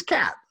of Vicky's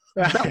cat,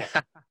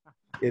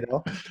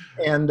 Bella,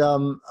 and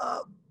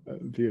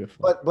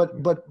beautiful.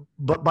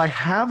 But by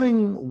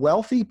having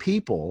wealthy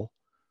people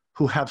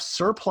who have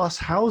surplus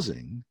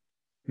housing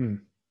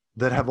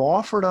that have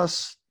offered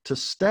us to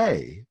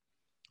stay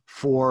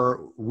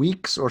for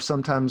weeks or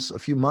sometimes a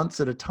few months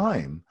at a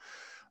time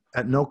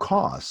at no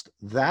cost,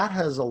 that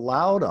has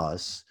allowed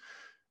us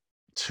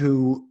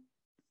to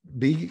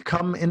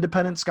become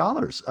independent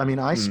scholars. I mean,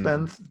 I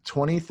spend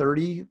 20,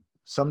 30,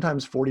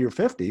 sometimes 40 or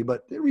 50,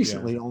 but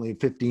recently only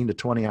 15 to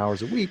 20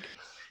 hours a week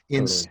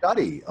in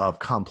study of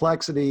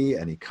complexity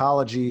and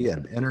ecology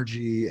and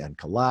energy and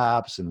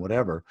collapse and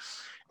whatever.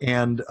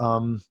 And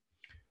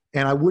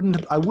I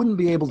wouldn't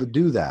be able to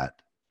do that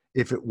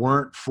if it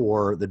weren't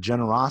for the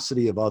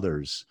generosity of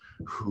others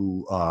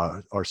who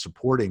are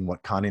supporting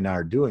what Connie and I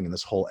are doing in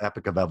this whole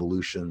epic of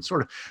evolution,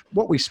 sort of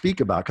what we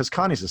speak about, because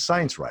Connie's a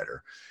science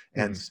writer.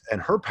 And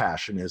her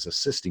passion is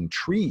assisting native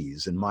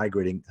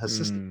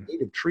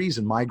trees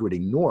in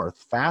migrating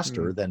north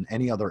faster than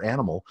any other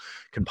animal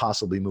can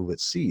possibly move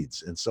its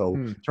seeds. And so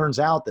it turns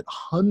out that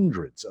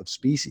hundreds of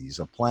species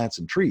of plants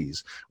and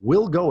trees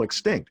will go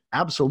extinct,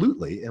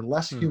 absolutely,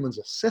 unless humans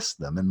assist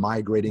them in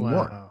migrating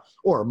north,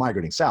 or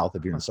migrating south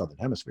if you're in the southern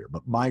hemisphere,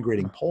 but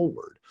migrating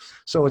poleward.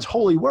 So it's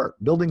holy work,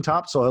 building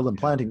topsoil and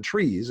planting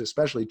trees,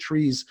 especially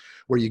trees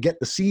where you get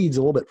the seeds a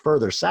little bit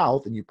further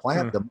south and you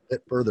plant them a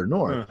bit further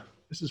north.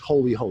 This is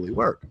holy, holy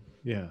work.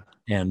 Yeah.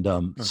 And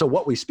so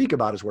what we speak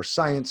about is where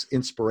science,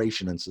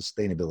 inspiration, and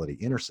sustainability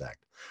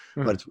intersect.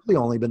 But it's really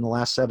only been the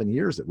last 7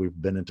 years that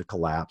we've been into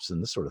collapse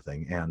and this sort of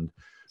thing. And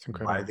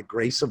by the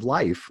grace of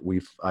life,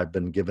 I've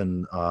been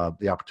given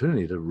the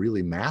opportunity to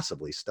really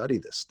massively study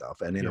this stuff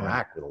and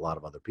interact with a lot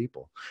of other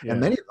people. And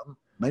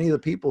many of the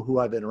people who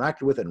I've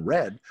interacted with and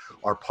read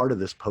are part of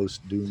this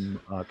post-doom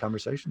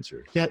conversation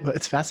series. Yeah, but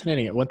it's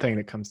fascinating. One thing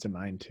that comes to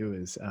mind too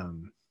is,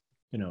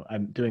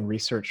 I'm doing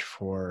research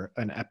for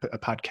a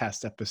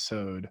podcast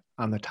episode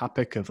on the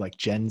topic of like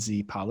Gen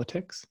Z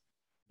politics,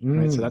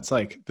 right? So that's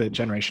like the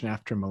generation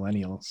after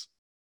millennials,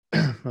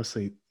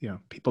 mostly,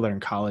 people that are in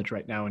college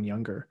right now and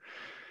younger.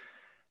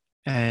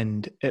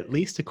 And at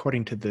least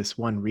according to this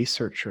one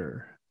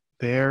researcher,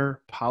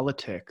 their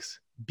politics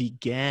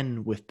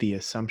began with the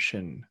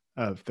assumption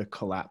of the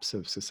collapse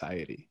of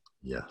society.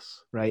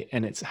 Yes. Right.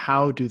 And it's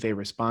how do they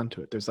respond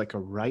to it? There's like a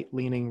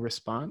right-leaning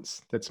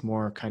response that's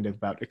more kind of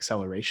about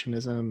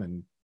accelerationism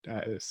and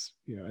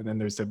and then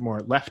there's a more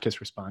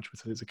leftist response,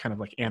 which is a kind of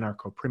like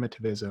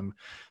anarcho-primitivism.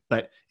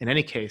 But in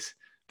any case,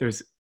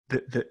 there's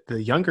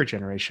the younger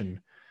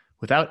generation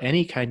without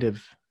any kind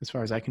of, as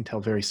far as I can tell,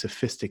 very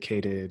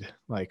sophisticated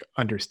like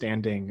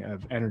understanding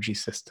of energy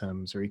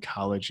systems or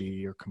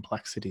ecology or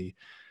complexity,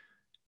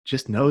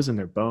 just knows in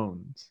their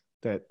bones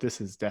that this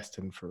is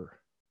destined for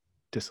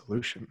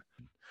dissolution.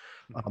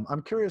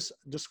 I'm curious,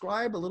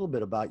 describe a little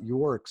bit about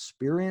your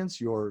experience,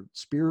 your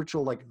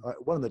spiritual,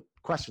 one of the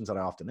questions that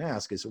I often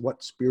ask is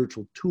what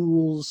spiritual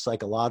tools,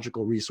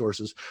 psychological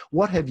resources,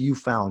 what have you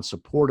found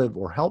supportive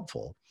or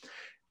helpful?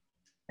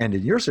 And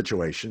in your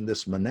situation,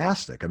 this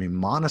monastic,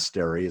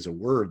 monastery is a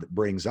word that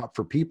brings up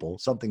for people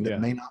something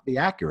that may not be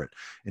accurate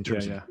in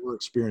terms of your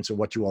experience and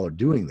what you all are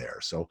doing there.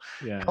 So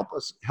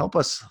help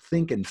us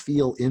think and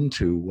feel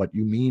into what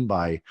you mean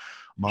by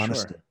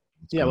monastery. Sure.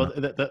 Yeah, well,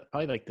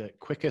 probably like the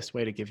quickest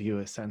way to give you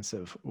a sense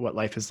of what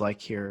life is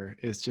like here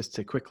is just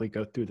to quickly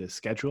go through the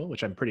schedule,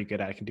 which I'm pretty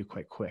good at. I can do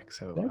quite quick.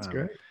 So that's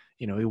great.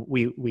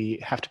 We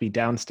have to be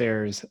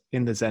downstairs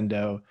in the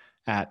Zendo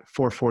at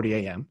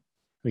 4:40 a.m.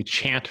 We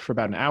chant for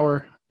about an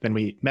hour, then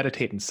we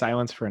meditate in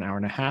silence for an hour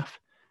and a half.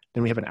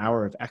 Then we have an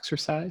hour of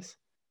exercise.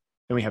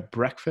 Then we have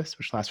breakfast,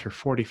 which lasts for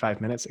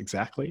 45 minutes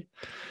exactly.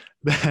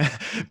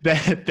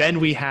 Then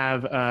we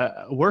have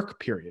a work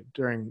period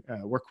during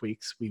work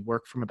weeks. We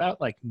work from about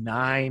like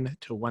 9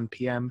 to 1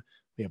 p.m.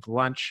 We have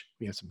lunch.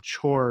 We have some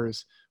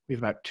chores. We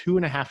have about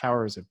 2.5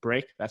 hours of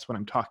break. That's when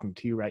I'm talking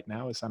to you right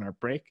now, is on our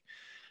break.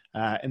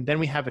 And then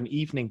we have an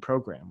evening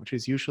program, which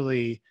is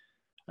usually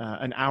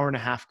an hour and a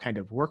half kind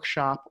of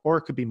workshop, or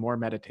it could be more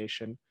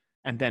meditation,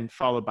 and then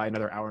followed by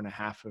another hour and a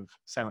half of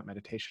silent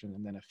meditation,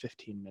 and then a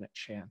 15-minute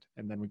chant.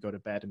 And then we go to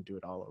bed and do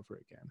it all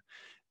over again.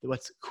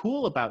 What's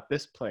cool about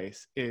this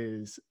place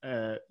is,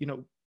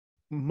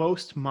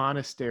 most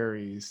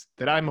monasteries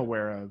that I'm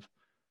aware of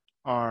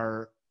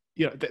are,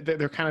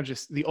 they're kind of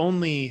just the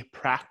only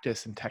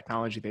practice and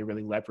technology they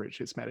really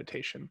leverage is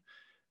meditation.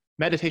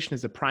 Meditation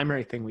is the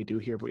primary thing we do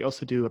here, but we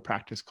also do a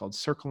practice called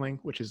circling,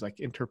 which is like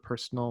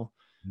interpersonal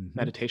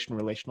meditation,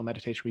 relational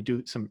meditation. We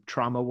do some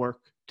trauma work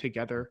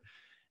together.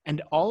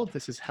 And all of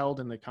this is held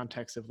in the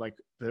context of like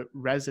the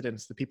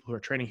residents, the people who are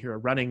training here are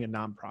running a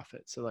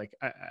nonprofit. So like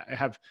I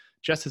have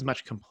just as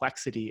much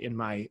complexity in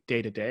my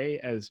day-to-day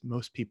as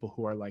most people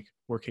who are like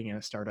working in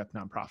a startup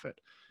nonprofit,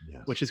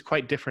 Yes. which is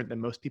quite different than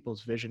most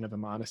people's vision of a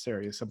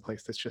monastery is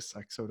someplace that's just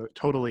like sort of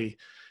totally,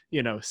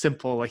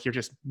 simple, like you're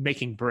just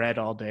making bread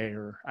all day,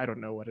 or I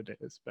don't know what it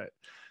is. But,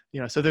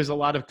 so there's a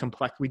lot of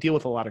we deal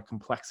with a lot of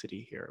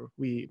complexity here.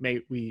 We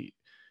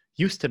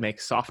used to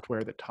make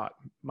software that taught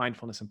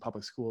mindfulness in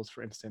public schools,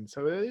 for instance.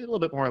 So a little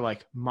bit more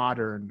like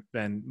modern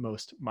than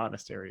most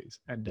monasteries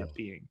end up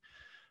being.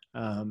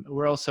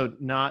 We're also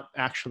not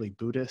actually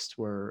Buddhist.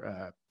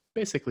 We're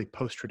basically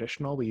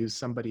post-traditional. We use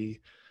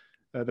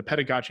the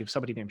pedagogy of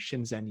somebody named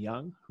Shinzen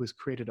Young, who has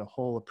created a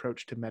whole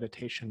approach to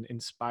meditation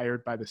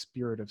inspired by the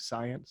spirit of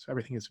science.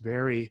 Everything is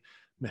very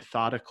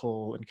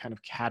methodical and kind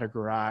of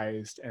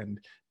categorized and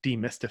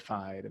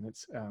demystified. And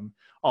it's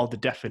all the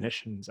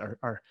definitions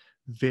are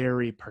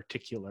very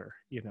particular,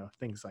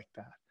 things like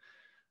that.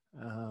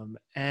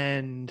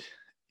 And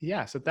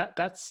yeah, so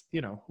that's,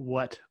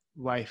 what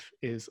life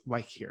is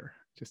like here,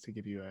 just to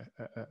give you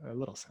a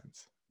little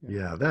sense.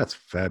 Yeah, that's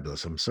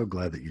fabulous. I'm so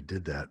glad that you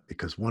did that,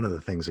 because one of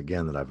the things,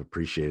 again, that I've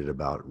appreciated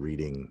about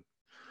reading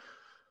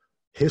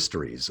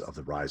histories of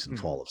the rise and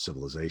fall of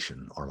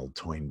civilization, Arnold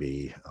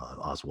Toynbee,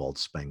 Oswald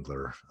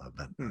Spengler,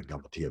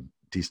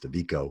 Bautista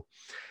Vico,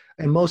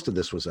 and most of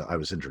this I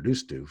was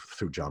introduced to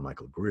through John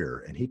Michael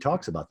Greer, and he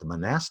talks about the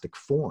monastic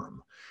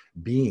form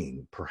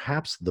being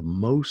perhaps the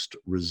most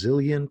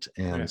resilient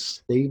and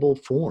stable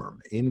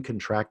form in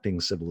contracting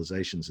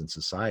civilizations and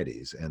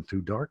societies, and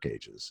through dark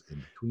ages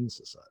in between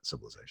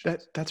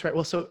civilizations. That's right.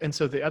 Well, so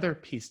the other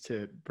piece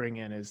to bring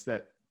in is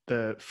that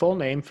the full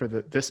name for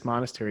this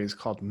monastery is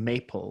called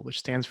MAPLE, which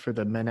stands for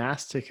the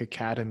Monastic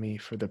Academy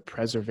for the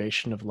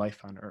Preservation of Life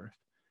on Earth.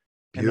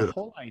 Beautiful. And the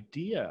whole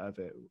idea of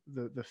it,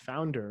 the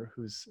founder,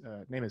 whose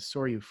name is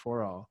Soryu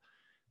Foral,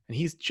 and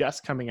he's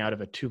just coming out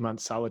of a 2-month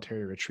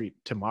solitary retreat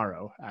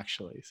tomorrow,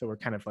 actually. So we're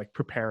kind of like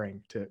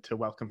preparing to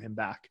welcome him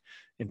back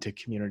into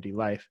community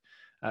life.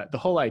 The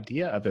whole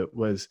idea of it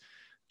was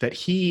that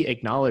he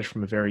acknowledged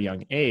from a very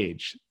young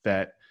age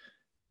that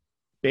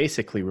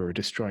basically we were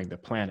destroying the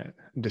planet,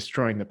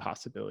 destroying the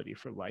possibility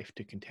for life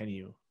to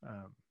continue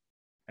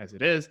as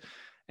it is.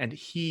 And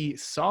he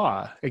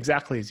saw,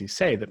 exactly as you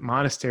say, that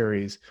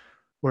monasteries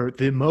were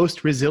the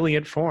most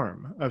resilient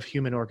form of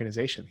human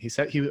organization. He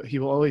said he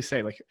will always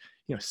say, like,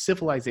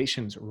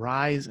 civilizations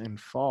rise and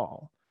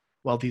fall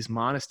while these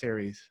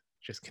monasteries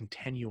just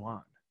continue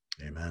on.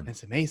 Amen. And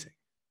it's amazing.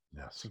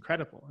 Yes. It's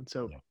incredible. And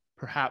so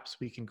perhaps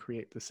we can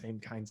create the same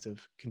kinds of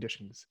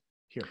conditions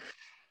here.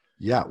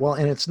 Yeah, well,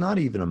 and it's not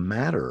even a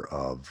matter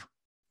of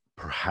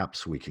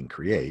perhaps we can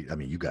create. I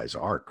mean, you guys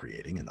are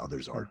creating and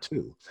others are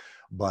too.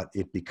 But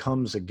it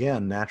becomes,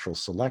 again, natural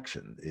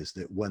selection, is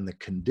that when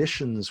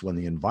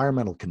the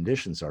environmental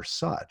conditions are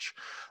such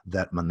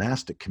that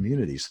monastic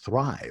communities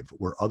thrive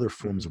where other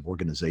forms of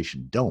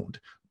organization don't,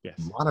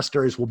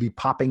 monasteries will be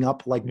popping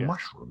up like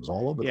mushrooms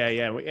all over.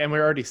 And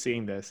we're already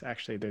seeing this.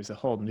 Actually, there's a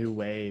whole new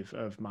wave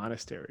of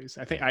monasteries.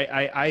 I think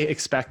I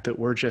expect that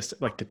we're just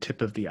like the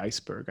tip of the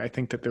iceberg. I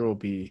think that there will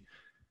be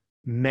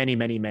many,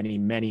 many, many,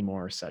 many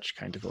more such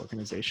kind of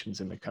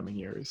organizations in the coming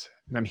years.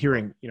 And I'm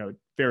hearing,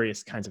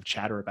 various kinds of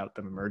chatter about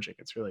them emerging.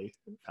 It's really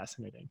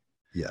fascinating.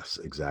 Yes,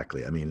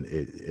 exactly. I mean,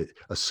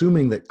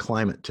 assuming that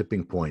climate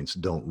tipping points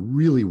don't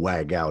really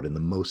wag out in the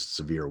most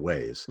severe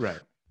ways,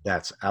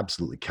 that's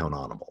absolutely count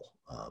onable.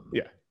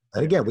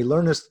 And again, we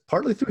learn this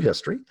partly through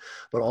history,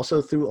 but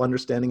also through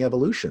understanding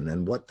evolution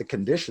and what the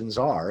conditions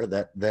are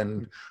that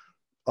then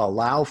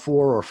allow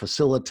for or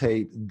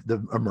facilitate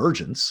the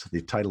emergence,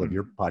 the title of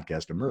your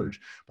podcast, Emerge,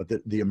 but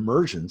the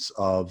emergence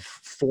of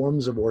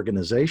forms of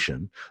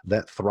organization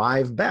that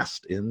thrive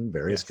best in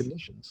various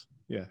conditions.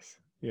 Yeah.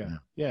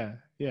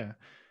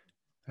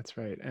 That's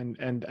right.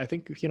 And I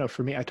think,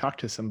 for me, I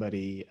talked to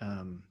somebody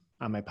on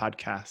my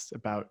podcast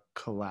about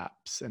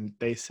collapse, and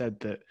they said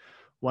that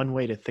one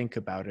way to think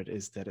about it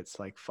is that it's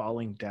like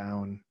falling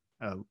down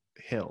a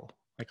hill,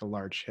 like a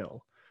large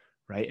hill.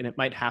 Right. And it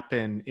might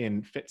happen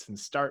in fits and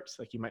starts.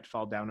 Like you might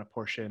fall down a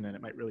portion and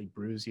it might really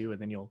bruise you.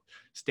 And then you'll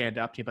stand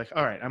up and you'll be like,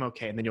 all right, I'm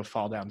okay. And then you'll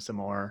fall down some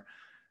more.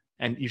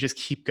 And you just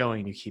keep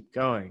going. You keep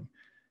going.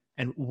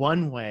 And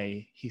one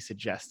way he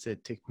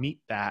suggested to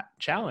meet that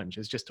challenge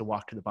is just to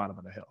walk to the bottom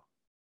of the hill.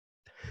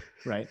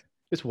 Right.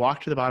 Just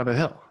walk to the bottom of the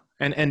hill.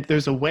 And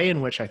there's a way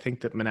in which I think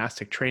that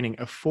monastic training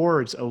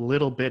affords a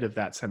little bit of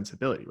that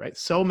sensibility. Right.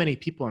 So many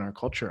people in our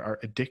culture are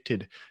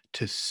addicted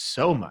to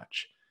so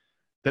much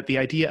that the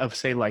idea of,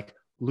 say, like,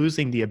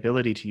 losing the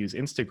ability to use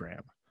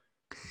Instagram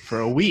for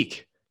a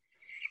week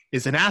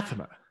is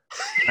anathema,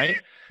 right?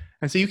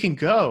 And so you can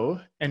go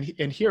and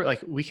here,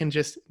 like, we can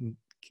just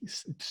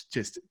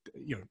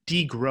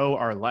degrow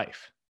our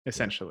life,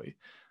 essentially.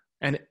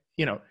 And,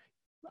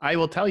 I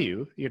will tell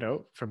you,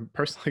 from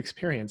personal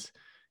experience,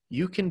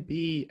 you can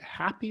be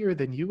happier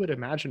than you would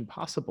imagine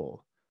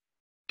possible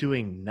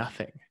doing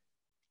nothing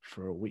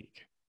for a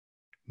week.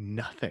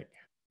 Nothing.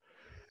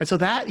 And so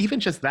that, even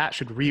just that,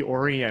 should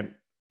reorient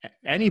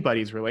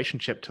anybody's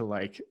relationship to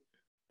like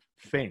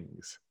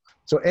things.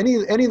 So any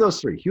of those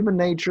three, human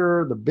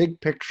nature, the big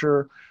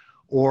picture,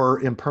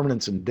 or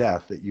impermanence and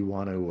death, that you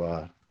want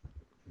to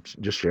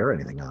just share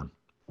anything on?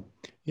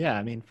 Yeah,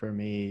 I mean, for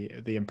me,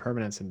 the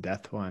impermanence and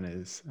death one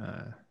is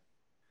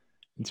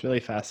it's really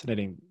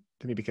fascinating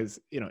to me because,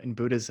 you know, in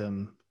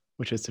Buddhism,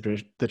 which is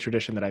the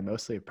tradition that I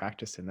mostly have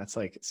practiced in, that's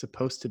like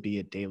supposed to be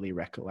a daily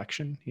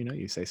recollection. You know,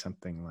 you say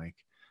something like,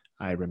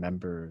 I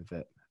remember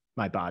that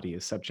my body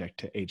is subject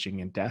to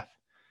aging and death,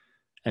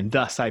 and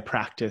thus I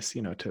practice,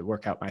 you know, to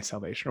work out my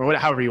salvation, or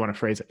whatever, however you want to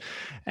phrase it.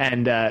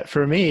 And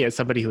for me, as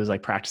somebody who was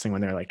like practicing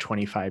when they're like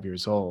 25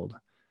 years old,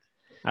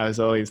 I was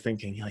always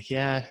thinking like,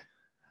 yeah,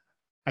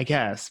 I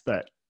guess,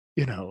 but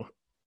you know,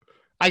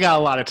 I got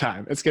a lot of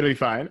time. It's going to be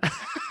fine.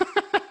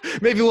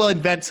 Maybe we'll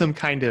invent some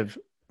kind of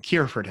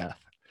cure for death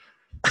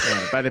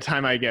by the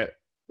time I get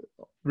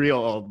real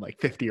old, like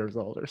 50 years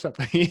old or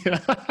something.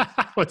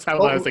 What's how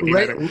I was thinking.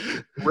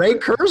 Ray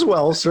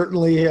Kurzweil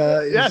certainly.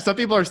 Yeah, some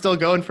people are still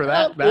going for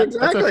that. Yeah,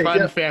 That's a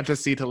fun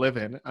fantasy to live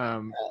in,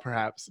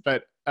 perhaps.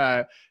 But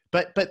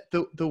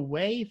the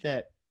way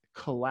that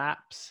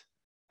collapse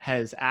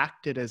has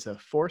acted as a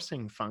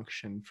forcing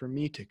function for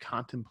me to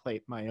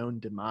contemplate my own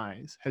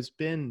demise has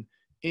been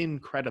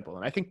incredible.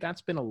 And I think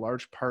that's been a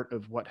large part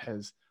of what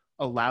has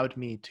allowed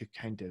me to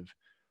kind of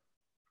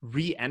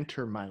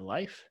re-enter my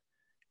life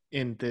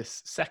in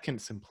this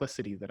second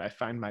simplicity that I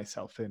find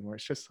myself in, where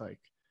it's just like,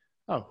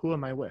 oh, who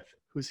am I with?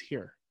 Who's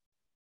here?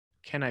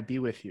 Can I be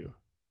with you?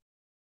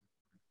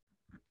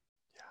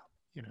 Yeah,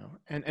 you know.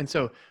 And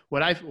so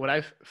what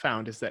I've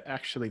found is that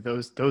actually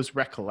those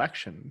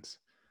recollections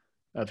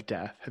of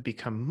death have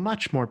become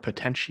much more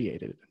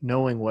potentiated,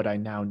 knowing what I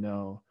now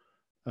know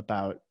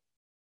about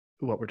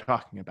what we're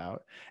talking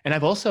about. And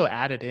I've also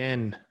added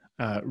in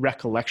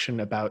recollection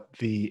about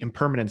the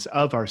impermanence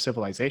of our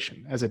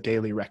civilization as a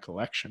daily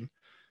recollection,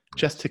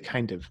 just to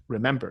kind of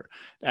remember.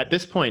 At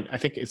this point, I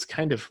think it's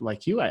kind of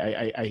like you.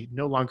 I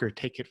no longer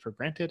take it for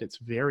granted. It's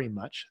very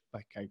much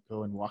like I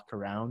go and walk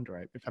around,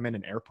 or if I'm in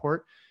an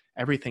airport,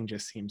 everything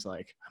just seems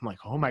like, I'm like,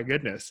 oh my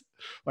goodness,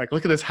 like,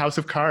 look at this house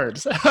of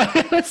cards.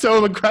 It's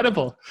so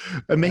incredible.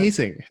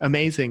 Amazing.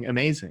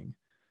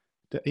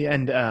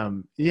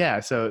 And yeah,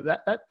 so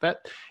that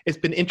it's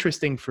been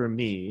interesting for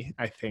me,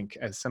 I think,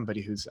 as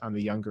somebody who's on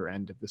the younger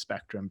end of the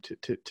spectrum,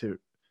 to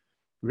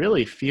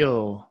really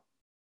feel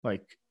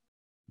like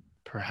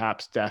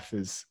perhaps death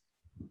is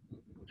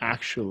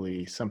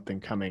actually something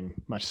coming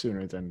much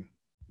sooner than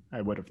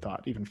I would have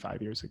thought even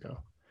 5 years ago.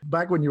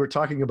 Back when you were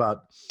talking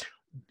about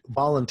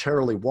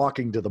voluntarily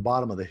walking to the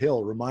bottom of the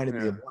hill reminded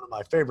me of one of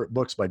my favorite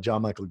books by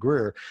John Michael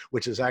Greer,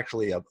 which is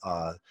actually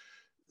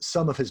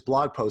some of his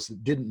blog posts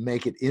that didn't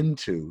make it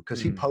into,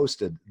 because he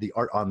posted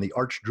on the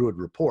Arch Druid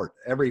Report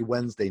every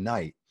Wednesday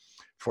night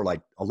for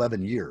like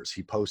 11 years.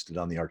 He posted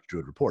on the Arch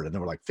Druid Report, and there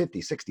were like 50,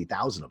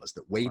 60,000 of us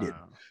that waited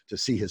to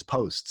see his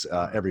posts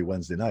every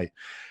Wednesday night.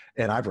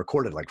 And I've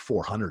recorded like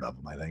 400 of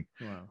them, I think.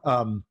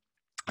 Wow.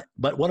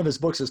 But one of his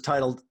books is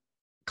titled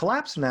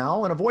Collapse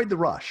Now and Avoid the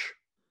Rush.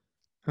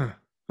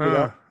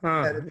 Yeah,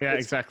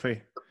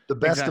 exactly. The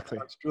best of the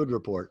Arch Druid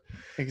Report.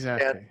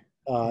 Exactly. And,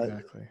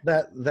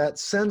 that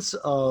sense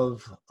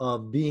of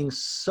being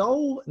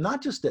so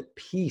not just at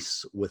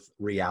peace with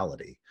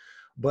reality,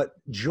 but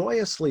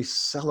joyously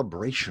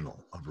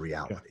celebrational of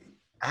reality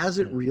as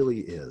it really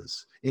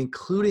is,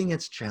 including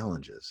its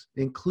challenges,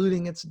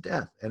 including its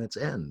death and its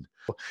end.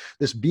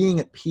 This being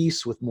at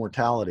peace with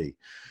mortality,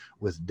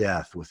 with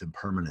death, with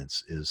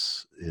impermanence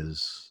is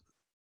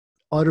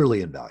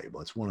utterly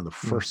invaluable. It's one of the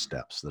first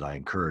steps that I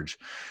encourage.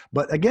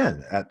 But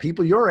again, at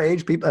people your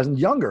age, people as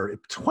younger,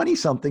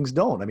 20-somethings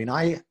don't. I mean,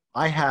 I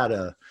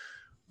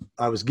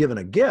was given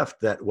a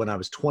gift that when I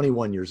was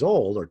 21 years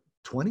old, or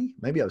 20,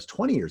 maybe I was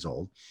 20 years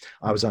old,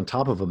 I was on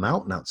top of a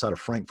mountain outside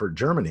of Frankfurt,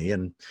 Germany,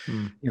 and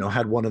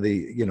had one of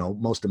the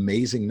most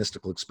amazing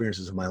mystical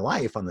experiences of my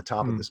life on the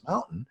top of this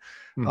mountain,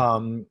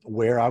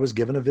 where I was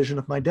given a vision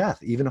of my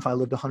death, even if I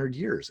lived 100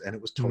 years, and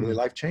it was totally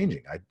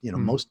life-changing.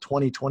 Most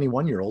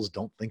 21-year-olds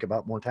don't think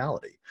about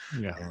mortality,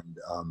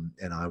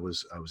 and I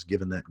was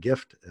given that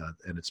gift,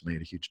 and it's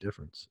made a huge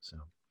difference. So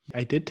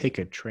I did take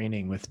a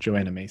training with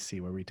Joanna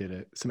Macy where we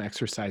did some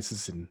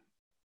exercises in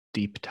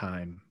deep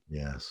time.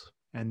 Yes.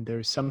 And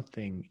there's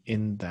something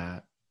in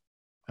that,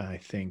 I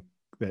think,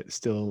 that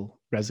still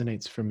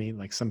resonates for me.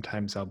 Like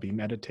sometimes I'll be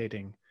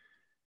meditating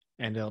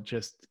and I'll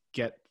just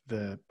get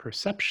the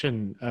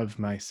perception of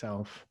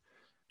myself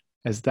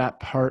as that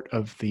part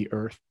of the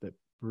earth that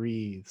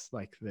breathes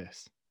like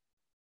this.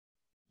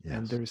 Yes.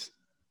 And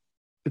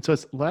so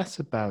it's less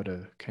about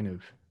a kind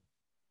of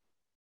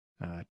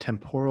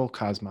temporal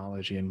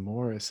cosmology and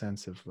more a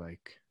sense of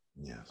like,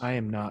 I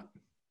am not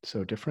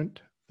so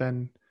different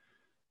than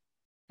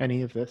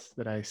any of this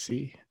that I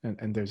see.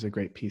 And there's a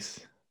great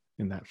piece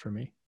in that for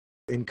me.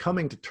 In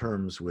coming to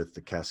terms with the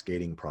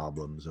cascading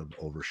problems of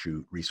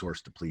overshoot,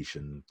 resource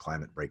depletion,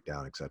 climate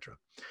breakdown, etc.,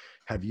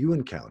 have you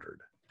encountered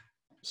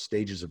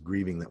stages of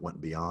grieving that went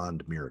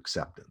beyond mere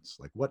acceptance?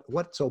 Like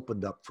what's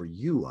opened up for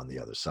you on the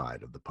other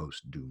side of the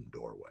post-doom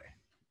doorway?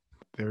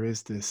 there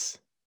is this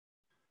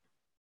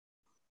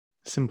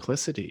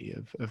simplicity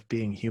of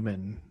being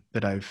human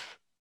that I've,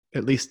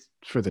 at least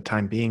for the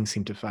time being,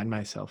 seemed to find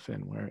myself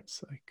in, where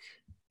it's like,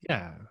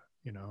 yeah,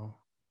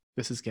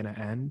 this is going to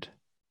end,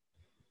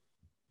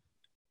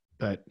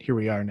 but here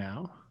we are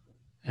now,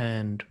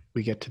 and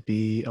we get to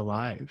be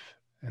alive.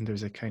 And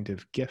there's a kind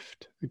of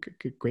gift,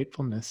 a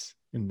gratefulness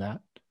in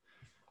that,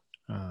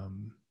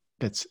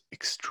 that's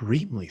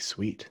extremely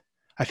sweet.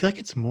 I feel like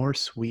it's more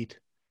sweet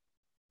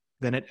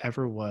than it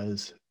ever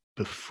was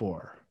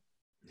before.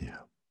 Yeah.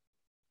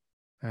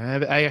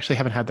 I actually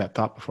haven't had that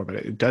thought before, but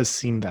it does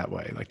seem that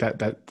way. Like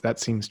that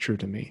seems true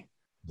to me.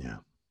 Yeah.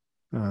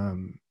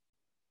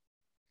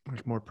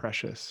 Like more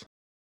precious.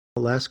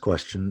 Last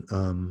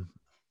question.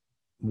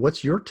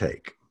 What's your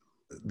take?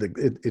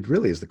 It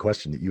really is the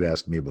question that you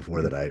asked me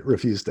before that I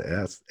refused to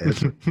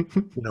answer.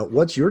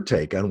 What's your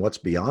take on what's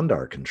beyond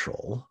our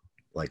control,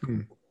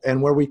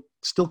 and where we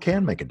still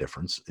can make a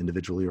difference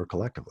individually or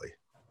collectively?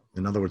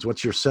 In other words,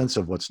 what's your sense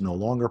of what's no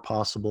longer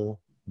possible,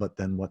 but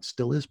then what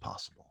still is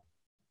possible?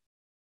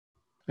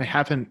 I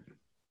haven't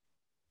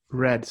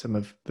read some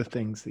of the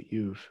things that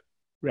you've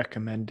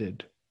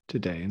recommended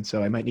today, and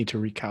so I might need to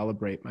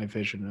recalibrate my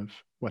vision of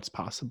what's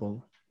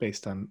possible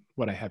based on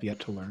what I have yet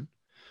to learn.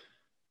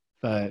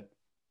 But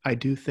I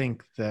do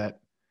think that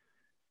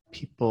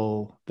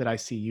people that I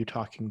see you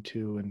talking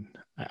to, and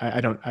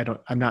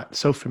I'm not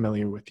so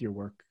familiar with your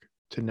work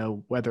to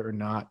know whether or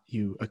not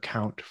you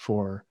account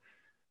for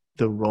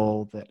the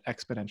role that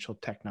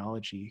exponential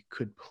technology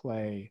could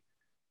play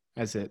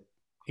as it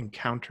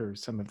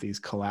encounters some of these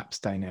collapse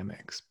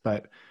dynamics.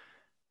 But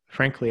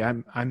frankly,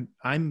 I'm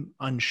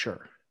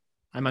unsure.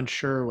 I'm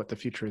unsure what the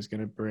future is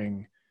going to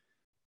bring.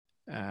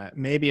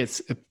 Maybe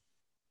it's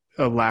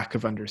a lack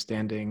of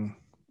understanding,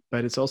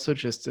 but it's also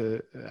just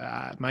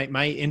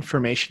my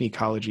information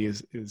ecology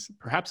is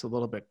perhaps a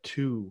little bit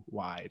too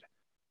wide.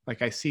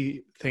 Like, I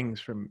see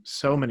things from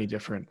so many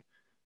different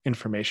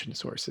information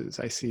sources.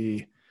 I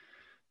see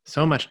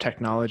so much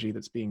technology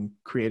that's being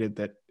created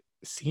that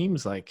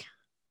seems like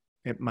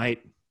it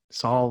might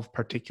solve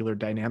particular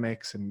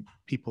dynamics, and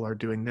people are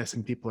doing this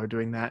and people are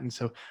doing that. And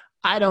so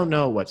I don't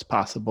know what's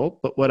possible,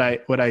 but what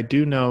I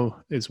do know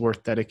is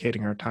worth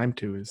dedicating our time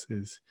to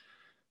is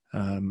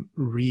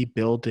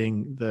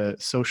rebuilding the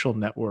social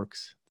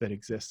networks that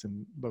exist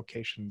in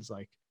locations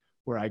like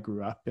where I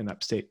grew up in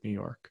upstate New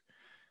York.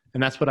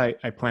 And that's what I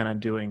plan on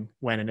doing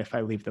when and if I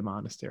leave the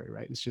monastery,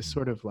 right? It's just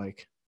sort of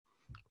like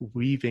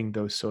weaving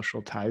those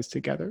social ties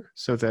together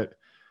so that,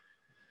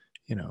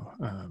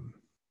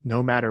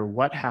 no matter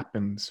what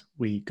happens,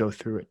 we go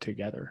through it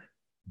together.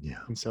 Yeah.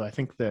 And so I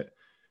think that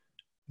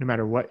no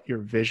matter what your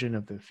vision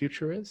of the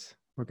future is,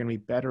 we're going to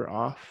be better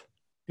off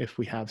if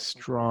we have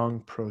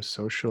strong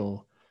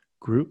pro-social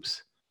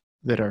groups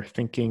that are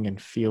thinking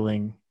and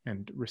feeling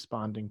and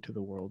responding to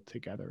the world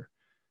together.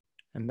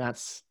 And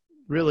that's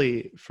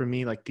really, for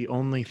me, like the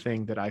only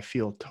thing that I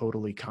feel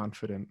totally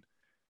confident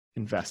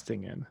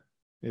investing in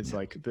is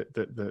like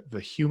the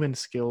human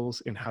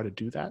skills in how to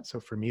do that. So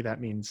for me, that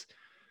means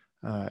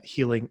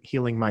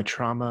healing my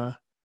trauma,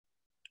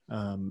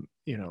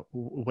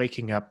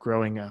 waking up,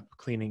 growing up,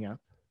 cleaning up,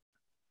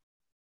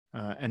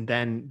 and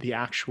then the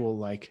actual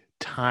like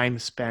time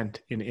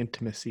spent in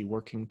intimacy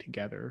working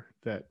together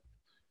that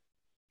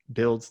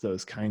builds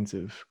those kinds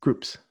of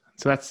groups.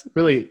 So that's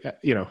really,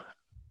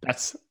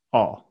 that's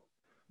all.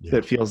 Yeah.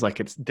 That feels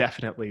like it's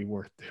definitely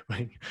worth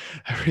doing.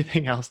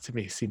 Everything else to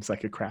me seems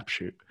like a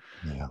crapshoot.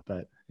 Yeah.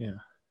 But yeah.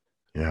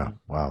 Yeah.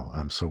 Wow.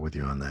 I'm so with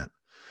you on that.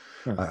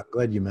 I'm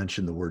glad you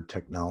mentioned the word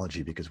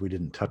technology, because we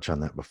didn't touch on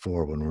that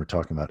before when we were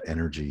talking about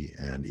energy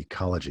and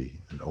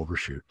ecology and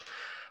overshoot.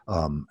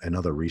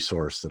 Another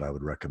resource that I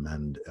would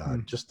recommend,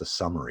 just the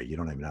summary. You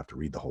don't even have to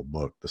read the whole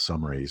book. The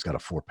summary, he's got a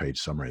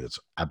 4-page summary that's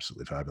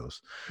absolutely fabulous,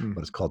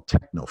 but it's called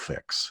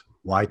Technofix: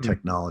 Why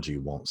Technology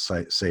Won't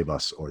Save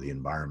Us or the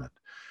Environment.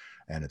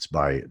 And it's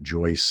by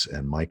Joyce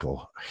and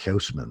Michael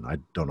Hausman. I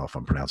don't know if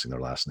I'm pronouncing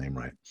their last name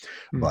right,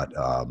 but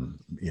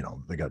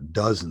they got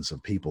dozens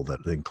of people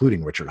that,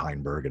 including Richard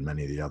Heinberg and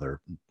many of the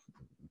other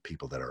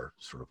people that are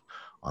sort of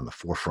on the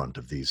forefront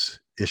of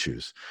these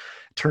issues.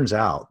 It turns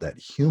out that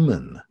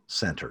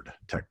human-centered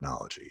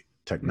technology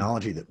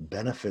that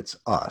benefits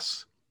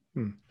us,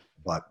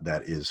 but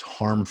that is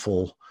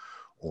harmful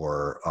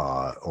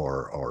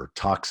or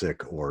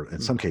toxic, or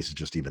in some cases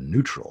just even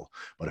neutral,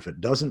 but if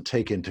it doesn't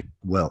take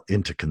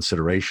into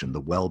consideration the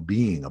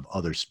well-being of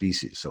other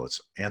species, so it's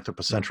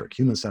anthropocentric,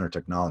 human-centered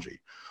technology,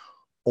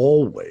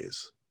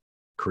 always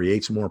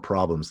creates more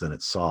problems than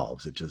it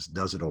solves. It just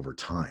does it over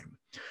time.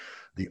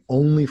 The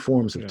only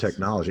forms of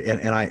technology,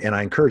 and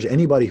I encourage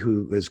anybody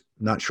who is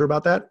not sure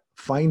about that,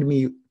 find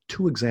me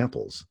 2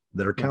 examples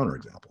that are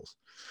counterexamples.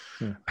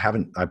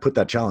 I put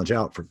that challenge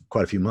out for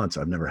quite a few months.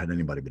 I've never had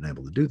anybody been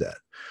able to do that,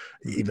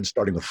 even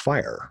starting with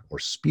fire or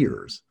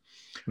spears.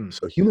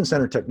 So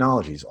human-centered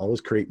technologies always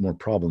create more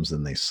problems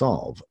than they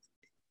solve.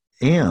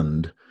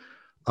 And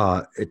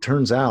it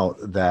turns out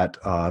that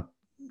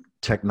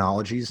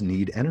technologies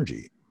need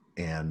energy.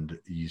 And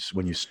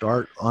when you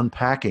start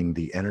unpacking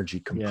the energy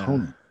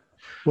component,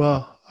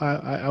 Well,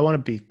 I want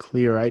to be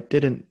clear. I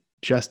didn't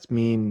just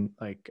mean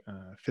like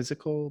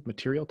physical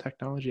material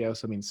technology. I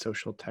also mean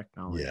social Yes,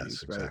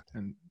 technologies, right? exactly.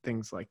 And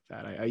things like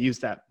that. I use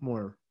that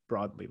more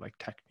broadly, like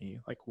techne,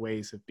 like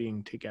ways of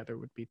being together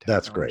would be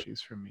That's great.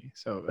 technologies for me.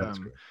 So That's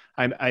great.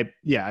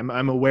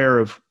 I'm aware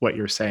of what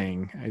you're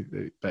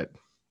saying, but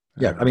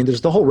Yeah, I mean,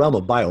 there's the whole realm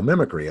of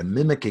biomimicry and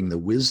mimicking the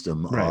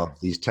wisdom right. of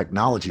these Right.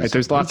 technologies of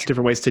There's lots of nature.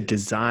 different ways to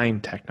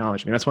design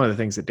technology. I mean, that's one of the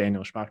things that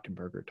Daniel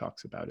Schmachtenberger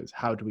talks about is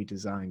how do we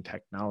design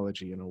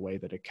technology in a way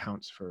that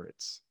accounts for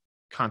its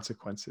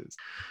consequences.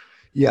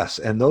 Yes,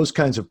 and those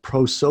kinds of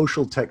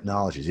pro-social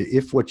technologies,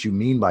 if what you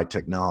mean by Mm.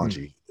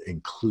 technology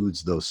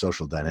includes those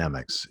social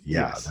dynamics,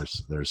 yeah,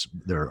 Yes.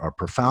 there are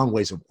profound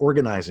ways of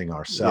organizing Yes.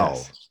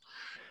 ourselves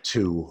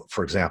to,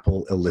 for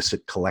example,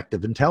 elicit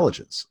collective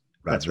intelligence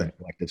rather That's than right.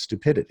 collective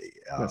stupidity,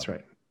 That's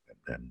right.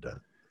 and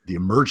the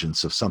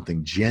emergence of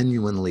something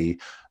genuinely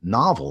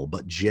novel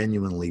but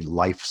genuinely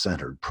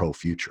life-centered,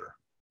 pro-future.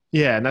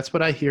 Yeah, and that's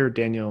what I hear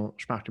Daniel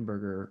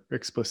Schmachtenberger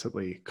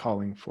explicitly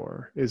calling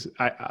for. Is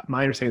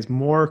my understanding is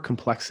more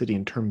complexity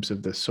in terms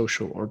of the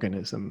social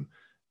organism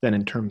than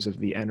in terms of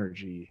the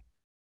energy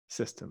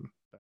system.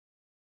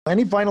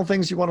 Any final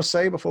things you want to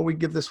say before we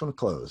give this one a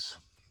close?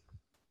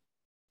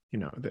 You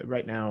know,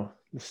 right now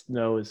the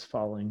snow is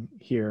falling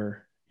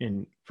here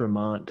in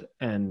Vermont,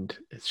 and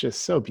it's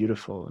just so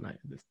beautiful. And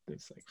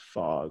there's like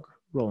fog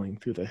rolling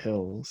through the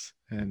hills,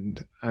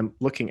 and I'm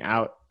looking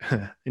out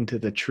into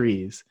the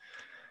trees,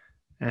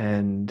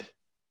 and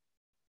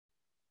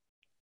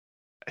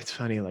it's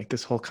funny. Like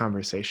this whole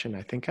conversation,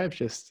 I think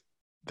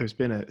there's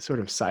been a sort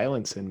of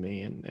silence in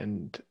me,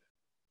 and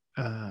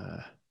uh,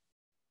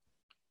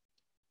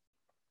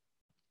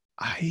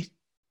 I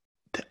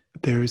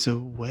there's a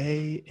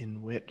way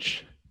in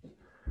which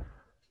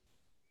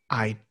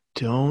I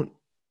don't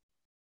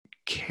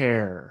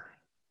care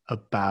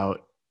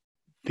about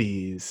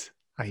these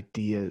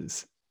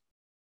ideas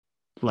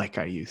like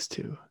I used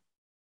to.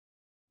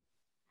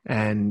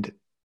 And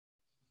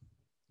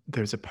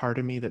there's a part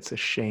of me that's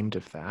ashamed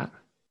of that.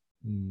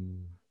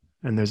 Mm.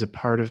 And there's a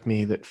part of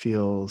me that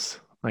feels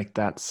like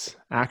that's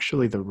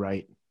actually the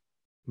right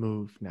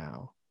move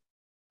now,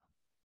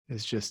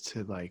 is just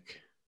to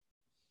like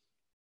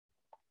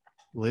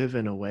live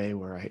in a way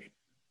where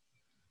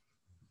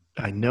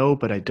I know,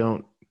 but I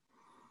don't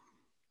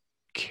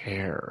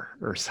care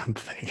or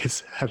something.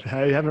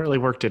 I haven't really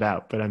worked it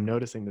out, but I'm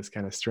noticing this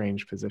kind of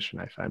strange position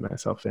I find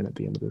myself in at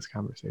the end of this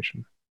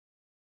conversation.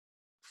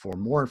 For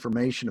more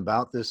information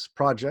about this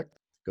project,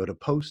 go to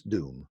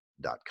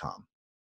postdoom.com.